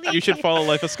that. believe You should it. follow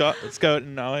Life of Scout,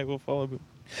 and now I will follow.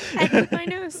 I boot my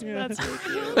nose. That's so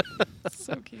cute.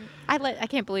 So cute. I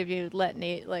can't believe you let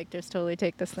Nate like just totally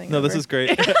take this thing. No, this over. is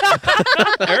great.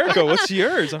 Erica, what's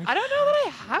yours? I don't know that I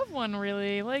have one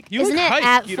really. Like, You Isn't look it hyped.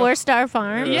 at You don't- 4-Star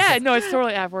Farm? yeah, no, it's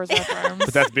totally at Forest Farms.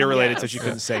 But that's beer related, so Yes. she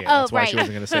couldn't say it. Oh, That's why she right.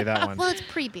 wasn't going to say that one. Well, it's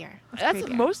pre-beer. It's That's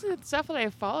pre-beer. most of the stuff that I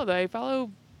follow. Though I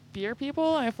follow beer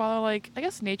people. I follow like I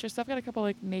guess nature stuff. Got a couple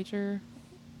like nature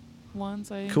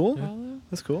ones. I Cool. follow.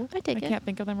 That's cool. I I take it. can't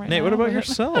think of them right Nate, now. what about but-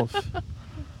 yourself?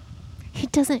 He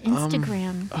doesn't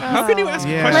Instagram. How can you ask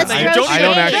Yeah, questions? Let's that throw you I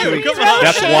don't shade. actually. Let's throw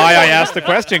That's shade. why I asked the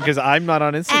question because I'm not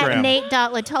on At Instagram.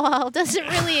 Nate.Latoile doesn't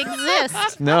really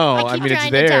exist. No, I I keep mean it's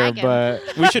trying to there, tag him.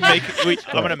 but We should make.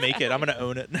 I'm gonna make it. I'm gonna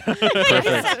own it.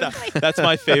 That's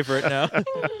my favorite now.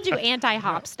 Do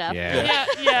anti-hop stuff. yeah.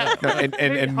 Yeah. No, and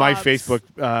Big my hops.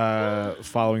 Facebook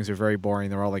followings are very boring.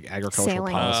 They're all like agricultural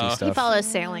Sailing. policy He He stuff. follows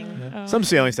sailing. Oh. Some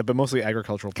sailing stuff, but mostly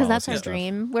agricultural policy Because that's our stuff.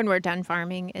 dream when we're done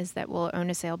farming is that we'll own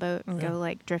a sailboat and go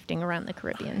like drifting around the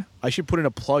Caribbean. I should put in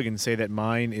a plug and say that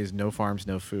mine is no farms,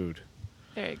 no food.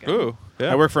 There you go. Ooh,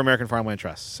 yeah. I work for American Farmland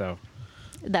Trust, so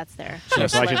That's there. so I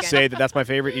should Slogan. say that that's my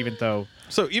favorite, even though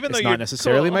So even it's though not you're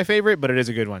necessarily cool. my favorite, but it is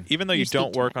a good one. Even though you You speak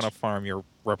don't too work on much. a farm, you're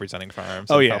representing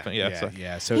farms. Oh and yeah, helping- yeah, so-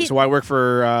 yeah. So, He- so I work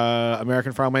for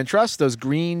American Farmland Trust. Those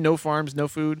green, no farms, no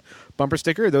food bumper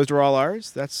sticker. Those are all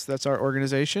ours. That's our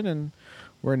organization, and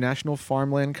we're a national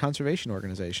farmland conservation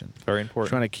organization. Very We're important.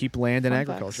 trying to keep land and Fun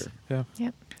agriculture. Yeah,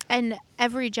 Yep. And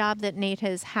every job that Nate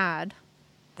has had,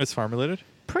 it's farm related.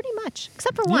 pretty much,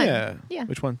 except for one. Yeah. Yeah.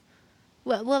 Which one?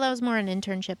 Well, that was more an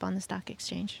internship on the stock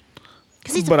exchange.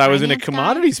 'Cause he's But I was in a finance guy.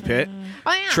 commodities pit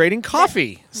Oh yeah. trading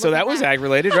coffee, so Look at that was that. ag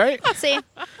related, right? See,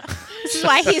 this is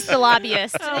why he's the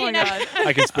lobbyist. Oh you my know? god.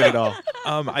 I can spit it all.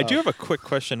 I do have a quick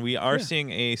question. We are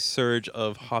seeing a surge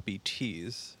of hoppy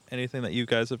teas. Anything that you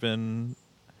guys have been?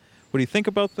 What do you think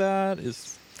about that?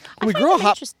 Is I We find grow a them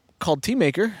hop interest- called Tea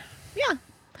Maker. Yeah.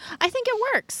 I think it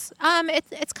works.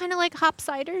 It's kind of like hop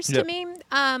ciders to Yep. me.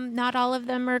 Not all of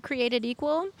them are created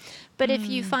equal, but if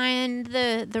you find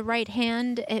the right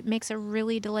hand, it makes a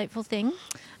really delightful thing.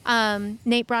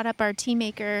 Nate brought up our tea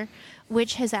maker.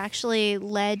 which has actually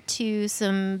led to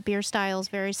some beer styles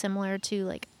very similar to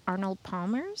like Arnold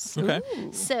Palmer's. Okay.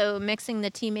 So mixing the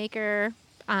tea maker,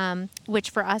 which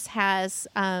for us has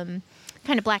kind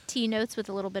of black tea notes with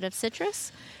a little bit of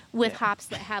citrus, with hops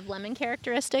that have lemon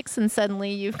characteristics, and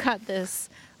suddenly you've got this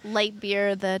light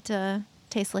beer that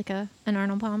tastes like an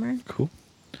Arnold Palmer. Cool.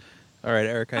 All right,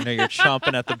 Eric, I know you're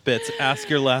chomping at the bits. Ask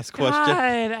your last question.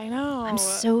 God, I know. I'm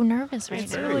so nervous right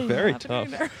It's now. really very not tough.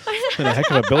 either. It's been a heck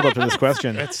of a build up to this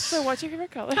question. So, what's your favorite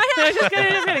color? Just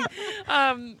kidding.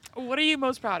 What are you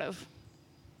most proud of?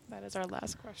 That is our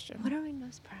last question. What are we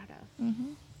most proud of?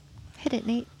 Hit it,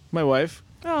 Nate. My wife.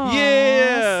 Aw,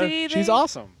 Yeah. see, She's they-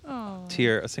 awesome. Aw.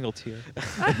 A single tear.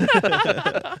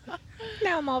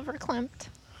 Now I'm all verklempt.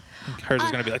 Hers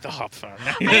is going to be like the hop farm.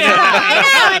 I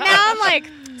know, and now I'm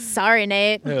like, sorry,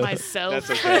 Nate. Myself.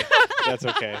 That's okay. That's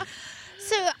okay.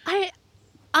 So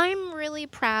I'm really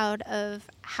proud of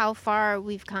how far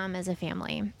we've come as a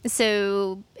family.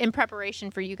 So in preparation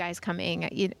for you guys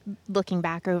coming, looking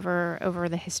back over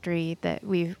the history that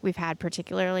we've had,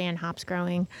 particularly in hops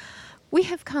growing, we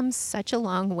have come such a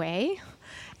long way,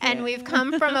 and we've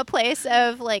come from a place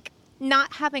of like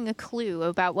not having a clue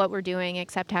about what we're doing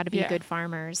except how to be Yeah. good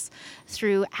farmers,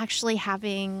 through actually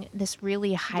having this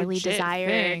really highly Legit desired,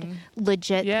 thing.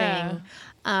 legit Yeah.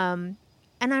 thing.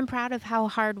 And I'm proud of how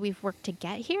hard we've worked to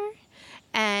get here,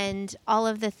 and all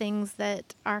of the things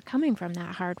that are coming from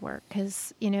that hard work.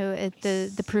 Because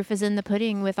the proof is in the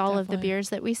pudding with all of the Definitely. beers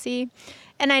that we see.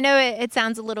 And I know it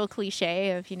sounds a little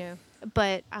cliche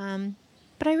but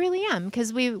I really am,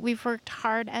 because we've worked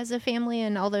hard as a family.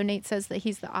 And although Nate says that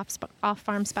he's the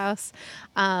off-farm spouse,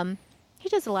 he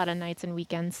does a lot of nights and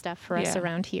weekend stuff for us Yeah.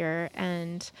 around here.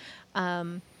 And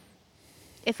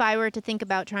if I were to think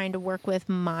about trying to work with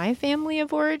my family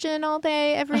of origin all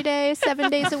day, every day, 7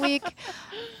 days a week,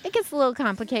 it gets a little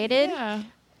complicated. Yeah.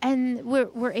 And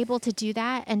we're able to do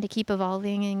that and to keep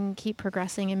evolving and keep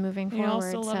progressing and moving You all forward.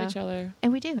 still love each other.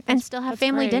 And we do. And still have that's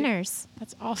family great. dinners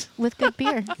That's awesome. with good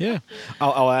beer. Yeah.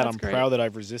 I'll add, That's I'm great. proud that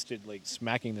I've resisted like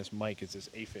smacking this mic as this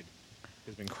aphid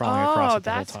has been crawling across it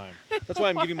the whole that's- time. That's why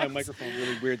I'm giving my microphone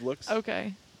really weird looks.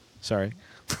 Okay. Sorry.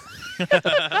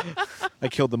 I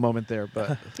killed the moment there,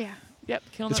 but Yeah. Yep.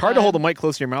 Killing it's it hard to bad. hold the mic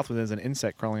close to your mouth when there's an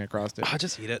insect crawling across it. I'll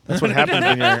just eat it. That's what happens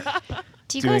when you're.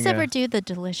 Do you Doing guys ever a- do the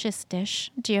delicious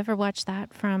dish? Do you ever watch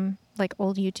that from like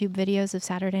old YouTube videos of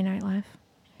Saturday Night Live?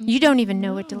 You don't even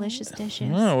know what delicious dish is.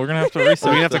 No, we're going to have to research.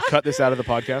 So we have to cut this out of the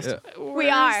podcast.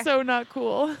 We're are. so not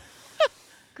cool.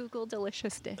 Google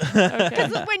delicious dish. Okay.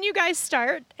 When you guys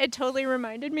start, it totally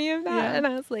reminded me of that, Yeah. and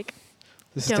I was like,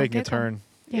 This is Don't taking a giggle. turn.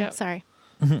 yeah, Yep. sorry,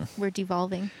 we're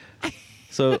devolving.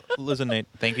 So, Liz and Nate,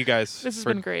 thank you guys This has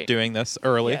for been great. doing this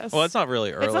early. Yes. Well, it's not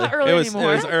really early. not early it was,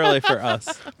 anymore. It was early for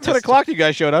us. 10 o'clock you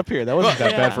guys showed up here. That wasn't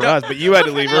that Yeah. bad for us, but you had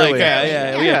to leave early.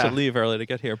 Yeah, we had Yeah. to leave early to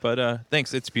get here. But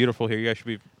thanks. It's beautiful here. You guys should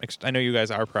be, I know you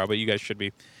guys are proud, but you guys should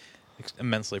be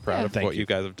immensely proud Yeah. of Thank what you. you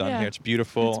guys have done Yeah. here. It's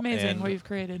beautiful. It's amazing and what you've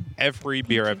created. every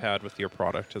beer you. I've had with your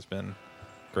product has been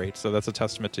great. So that's a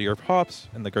testament to your hops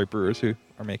and the great brewers who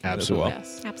are making Absolutely. it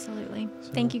as Yes. Absolutely.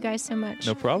 Thank you guys so much.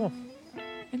 well. No problem.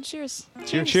 And cheers.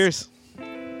 Cheers.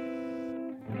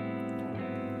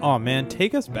 Oh man,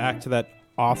 take us back to that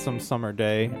awesome summer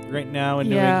day. Right now in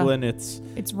New Yeah. England, it's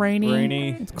It's rainy. Rainy.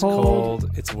 It's It's cold.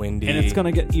 cold. It's windy. and it's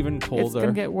gonna get even It's colder.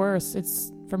 gonna get worse.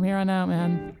 It's from here on out,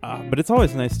 man. But it's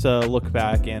always nice to look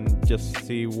back and just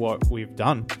see what we've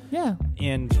done. Yeah.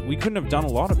 And we couldn't have done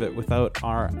a lot of it without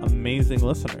our amazing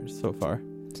listeners so far.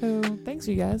 So thanks,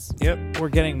 you guys. Yep. We're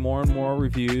getting more and more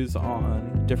reviews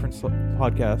on different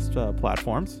podcast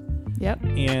platforms, Yep.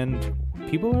 and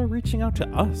people are reaching out to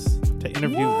us to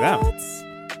interview them. What?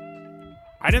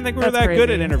 I didn't think we were That's that good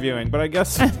at crazy. interviewing, but I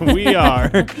guess we are.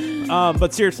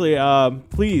 But seriously,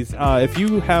 please, if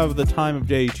you have the time of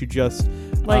day to just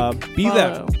be follow.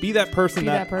 that person Be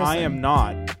that that I person. am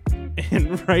not,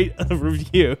 and write a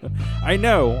review. I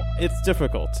know it's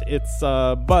difficult. It's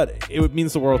but it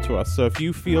means the world to us. So if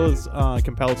you feel as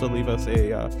compelled to leave us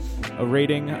a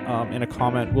rating and a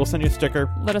comment, we'll send you a sticker.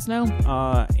 Let us know.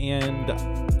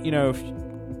 And you know,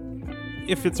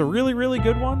 if it's a really really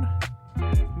good one,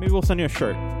 maybe we'll send you a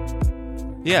shirt.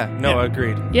 Yeah. No. Yeah.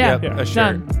 Agreed. Yeah. Yep, a shirt.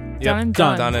 Done. Yep. Done and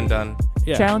done. Done and done.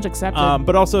 Yeah. Challenge accepted.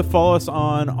 But also follow us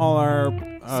on all our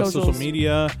social Socials.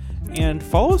 media and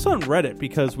follow us on Reddit,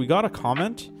 because we got a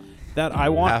comment that I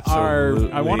want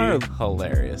Absolutely our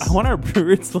hilarious. I want our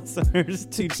Brewers listeners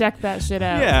to Check that shit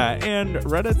out. Yeah, and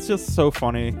Reddit's just so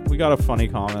funny. We got a funny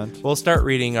comment. We'll start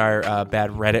reading our bad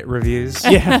Reddit reviews.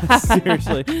 Yeah,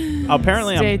 seriously.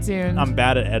 Apparently, Stay tuned. I'm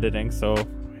bad at editing, so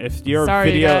if you're Sorry,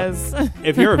 a video you guys.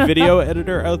 if you're a video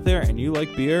editor out there and you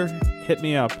like beer, hit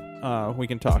me up. we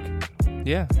can talk.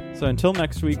 Yeah. So until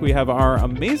next week, we have our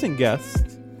amazing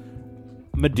guest,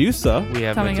 Medusa, We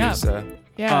have Coming up. Medusa.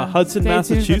 Yeah. Hudson, stay tuned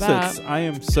for Massachusetts. that. I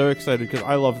am so excited because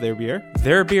I love their beer.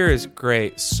 Their beer is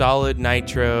great. Solid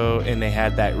nitro, and they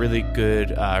had that really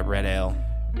good red ale.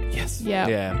 Yes. Yeah.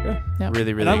 Yeah. Yep.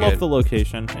 Really, really And I good. love the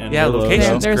location. And Yeah, their logo.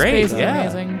 location's Their great. space is Yeah.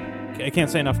 amazing. I can't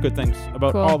say enough good things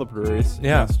about Cool. all the breweries in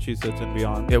Yeah. Massachusetts and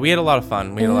beyond. Yeah, we had a lot of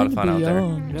fun. We had a lot of fun out there.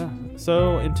 Yeah.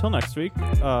 So until next week,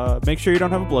 make sure you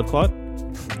don't have a blood clot.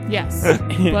 Yes.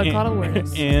 Blood clot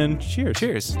awareness. And cheers.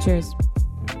 Cheers. Cheers.